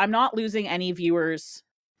lose, I'm not losing any viewers,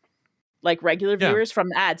 like regular viewers from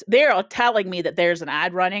the ads. They're telling me that there's an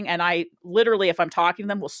ad running. And I literally, if I'm talking to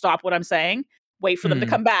them, will stop what I'm saying, wait for them to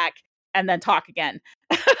come back and then talk again.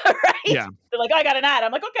 Right. Yeah. They're like, I got an ad.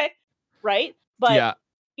 I'm like, okay. Right. But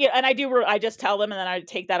and I just tell them and then I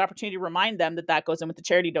take that opportunity to remind them that goes in with the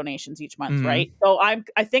charity donations each month. Right. So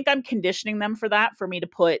I think I'm conditioning them for that, for me to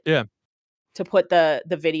put the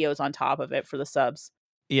videos on top of it for the subs.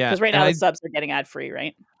 Yeah. Because right now the subs are getting ad free,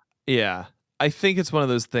 right? Yeah. I think it's one of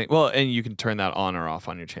those things. Well, and you can turn that on or off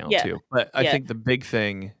on your channel too. But I think the big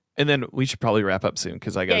thing, and then we should probably wrap up soon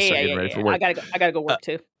because I got to start getting ready for work. I gotta go work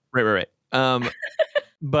too. Right.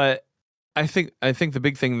 But I think the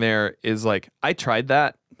big thing there is like I tried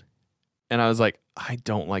that and I was like, I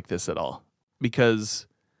don't like this at all because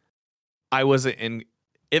I wasn't in.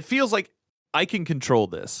 It feels like I can control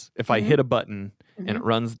this if I hit a button and it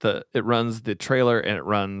runs the trailer and it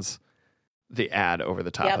runs the ad over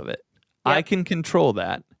the top of it. I can control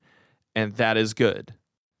that, and that is good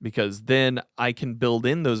because then I can build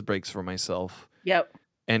in those breaks for myself. Yep.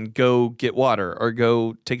 And go get water or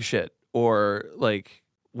go take a shit or like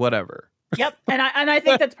whatever. Yep. And I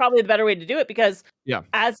think that's probably the better way to do it because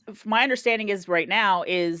as my understanding is right now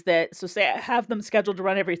is that, so say I have them scheduled to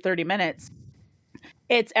run every 30 minutes.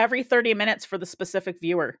 It's every 30 minutes for the specific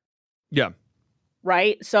viewer. Yeah.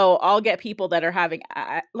 Right. So I'll get people that are having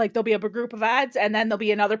like there'll be a group of ads and then there'll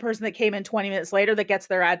be another person that came in 20 minutes later that gets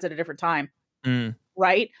their ads at a different time.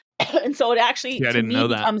 Right. And so it actually to me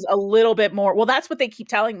becomes a little bit more. Well, that's what they keep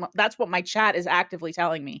telling. That's what my chat is actively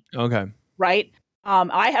telling me. Okay. Right.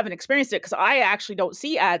 I haven't experienced it because I actually don't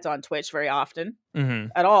see ads on Twitch very often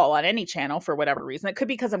at all on any channel for whatever reason. It could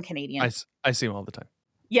be because I'm Canadian. I see them all the time.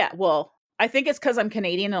 Yeah. Well, I think it's because I'm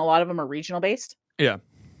Canadian and a lot of them are regional based. Yeah.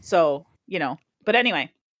 So, but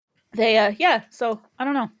anyway, they, so I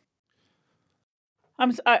don't know.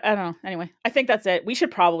 I don't know. Anyway, I think that's it. We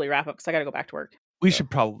should probably wrap up because I got to go back to work. We should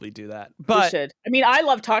probably do that. We But should. I mean, I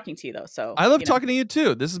love talking to you though. So I love talking to you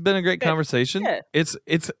too. This has been a great Good. conversation. Yeah.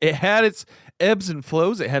 It had its ebbs and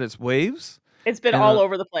flows. It had its waves. It's been all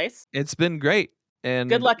over the place. It's been great. And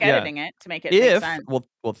good luck editing it to make it make sense.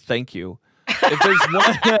 Well, thank you. If there's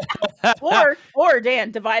one or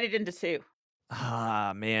Dan, divide it into 2.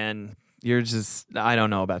 Ah, man. You're just I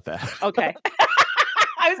don't know about that. Okay.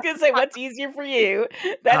 I was gonna say what's easier for you.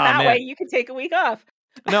 That way you can take a week off.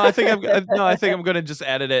 No, I think I'm gonna just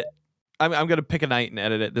edit it. I'm gonna pick a night and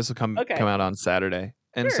edit it. This will come out on Saturday.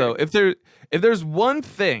 And so if there's one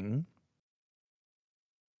thing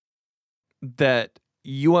that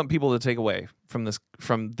you want people to take away from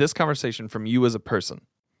this conversation from you as a person,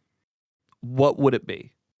 what would it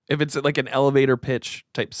be? If it's like an elevator pitch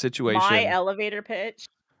type situation. My elevator pitch?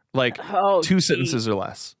 Like 2 sentences or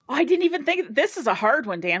less. Oh, I didn't even think this is a hard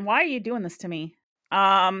one, Dan. Why are you doing this to me?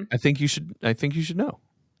 I think you should know.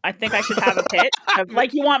 I think I should have a pitch.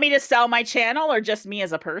 Like, you want me to sell my channel or just me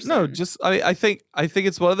as a person? No, just I think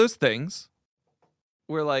it's one of those things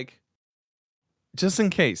where, like, just in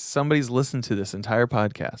case somebody's listened to this entire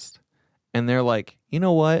podcast and they're like, you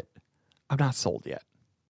know what? I'm not sold yet.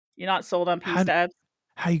 You're not sold on P-Stabs?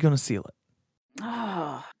 How are you gonna seal it?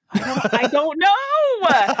 Oh, I don't know.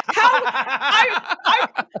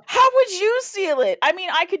 How would you seal it? I mean,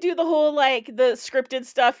 I could do the whole like the scripted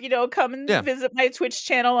stuff, come and visit my Twitch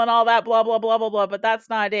channel and all that, blah blah blah blah blah. But that's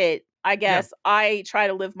not it. I guess I try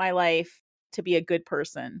to live my life to be a good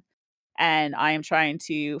person, and I am trying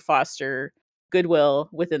to foster goodwill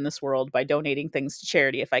within this world by donating things to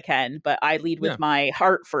charity if I can. But I lead with my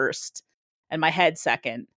heart first and my head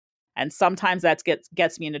second, and sometimes that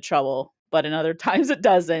gets me into trouble, but in other times it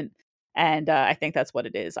doesn't. And I think that's what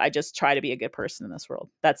it is. I just try to be a good person in this world.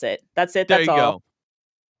 That's it. That's it. That's all.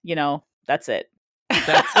 Go. That's it.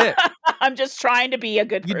 That's it. I'm just trying to be a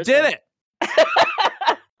good person. You did it.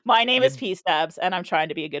 My name is P-Stabs, and I'm trying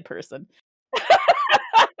to be a good person.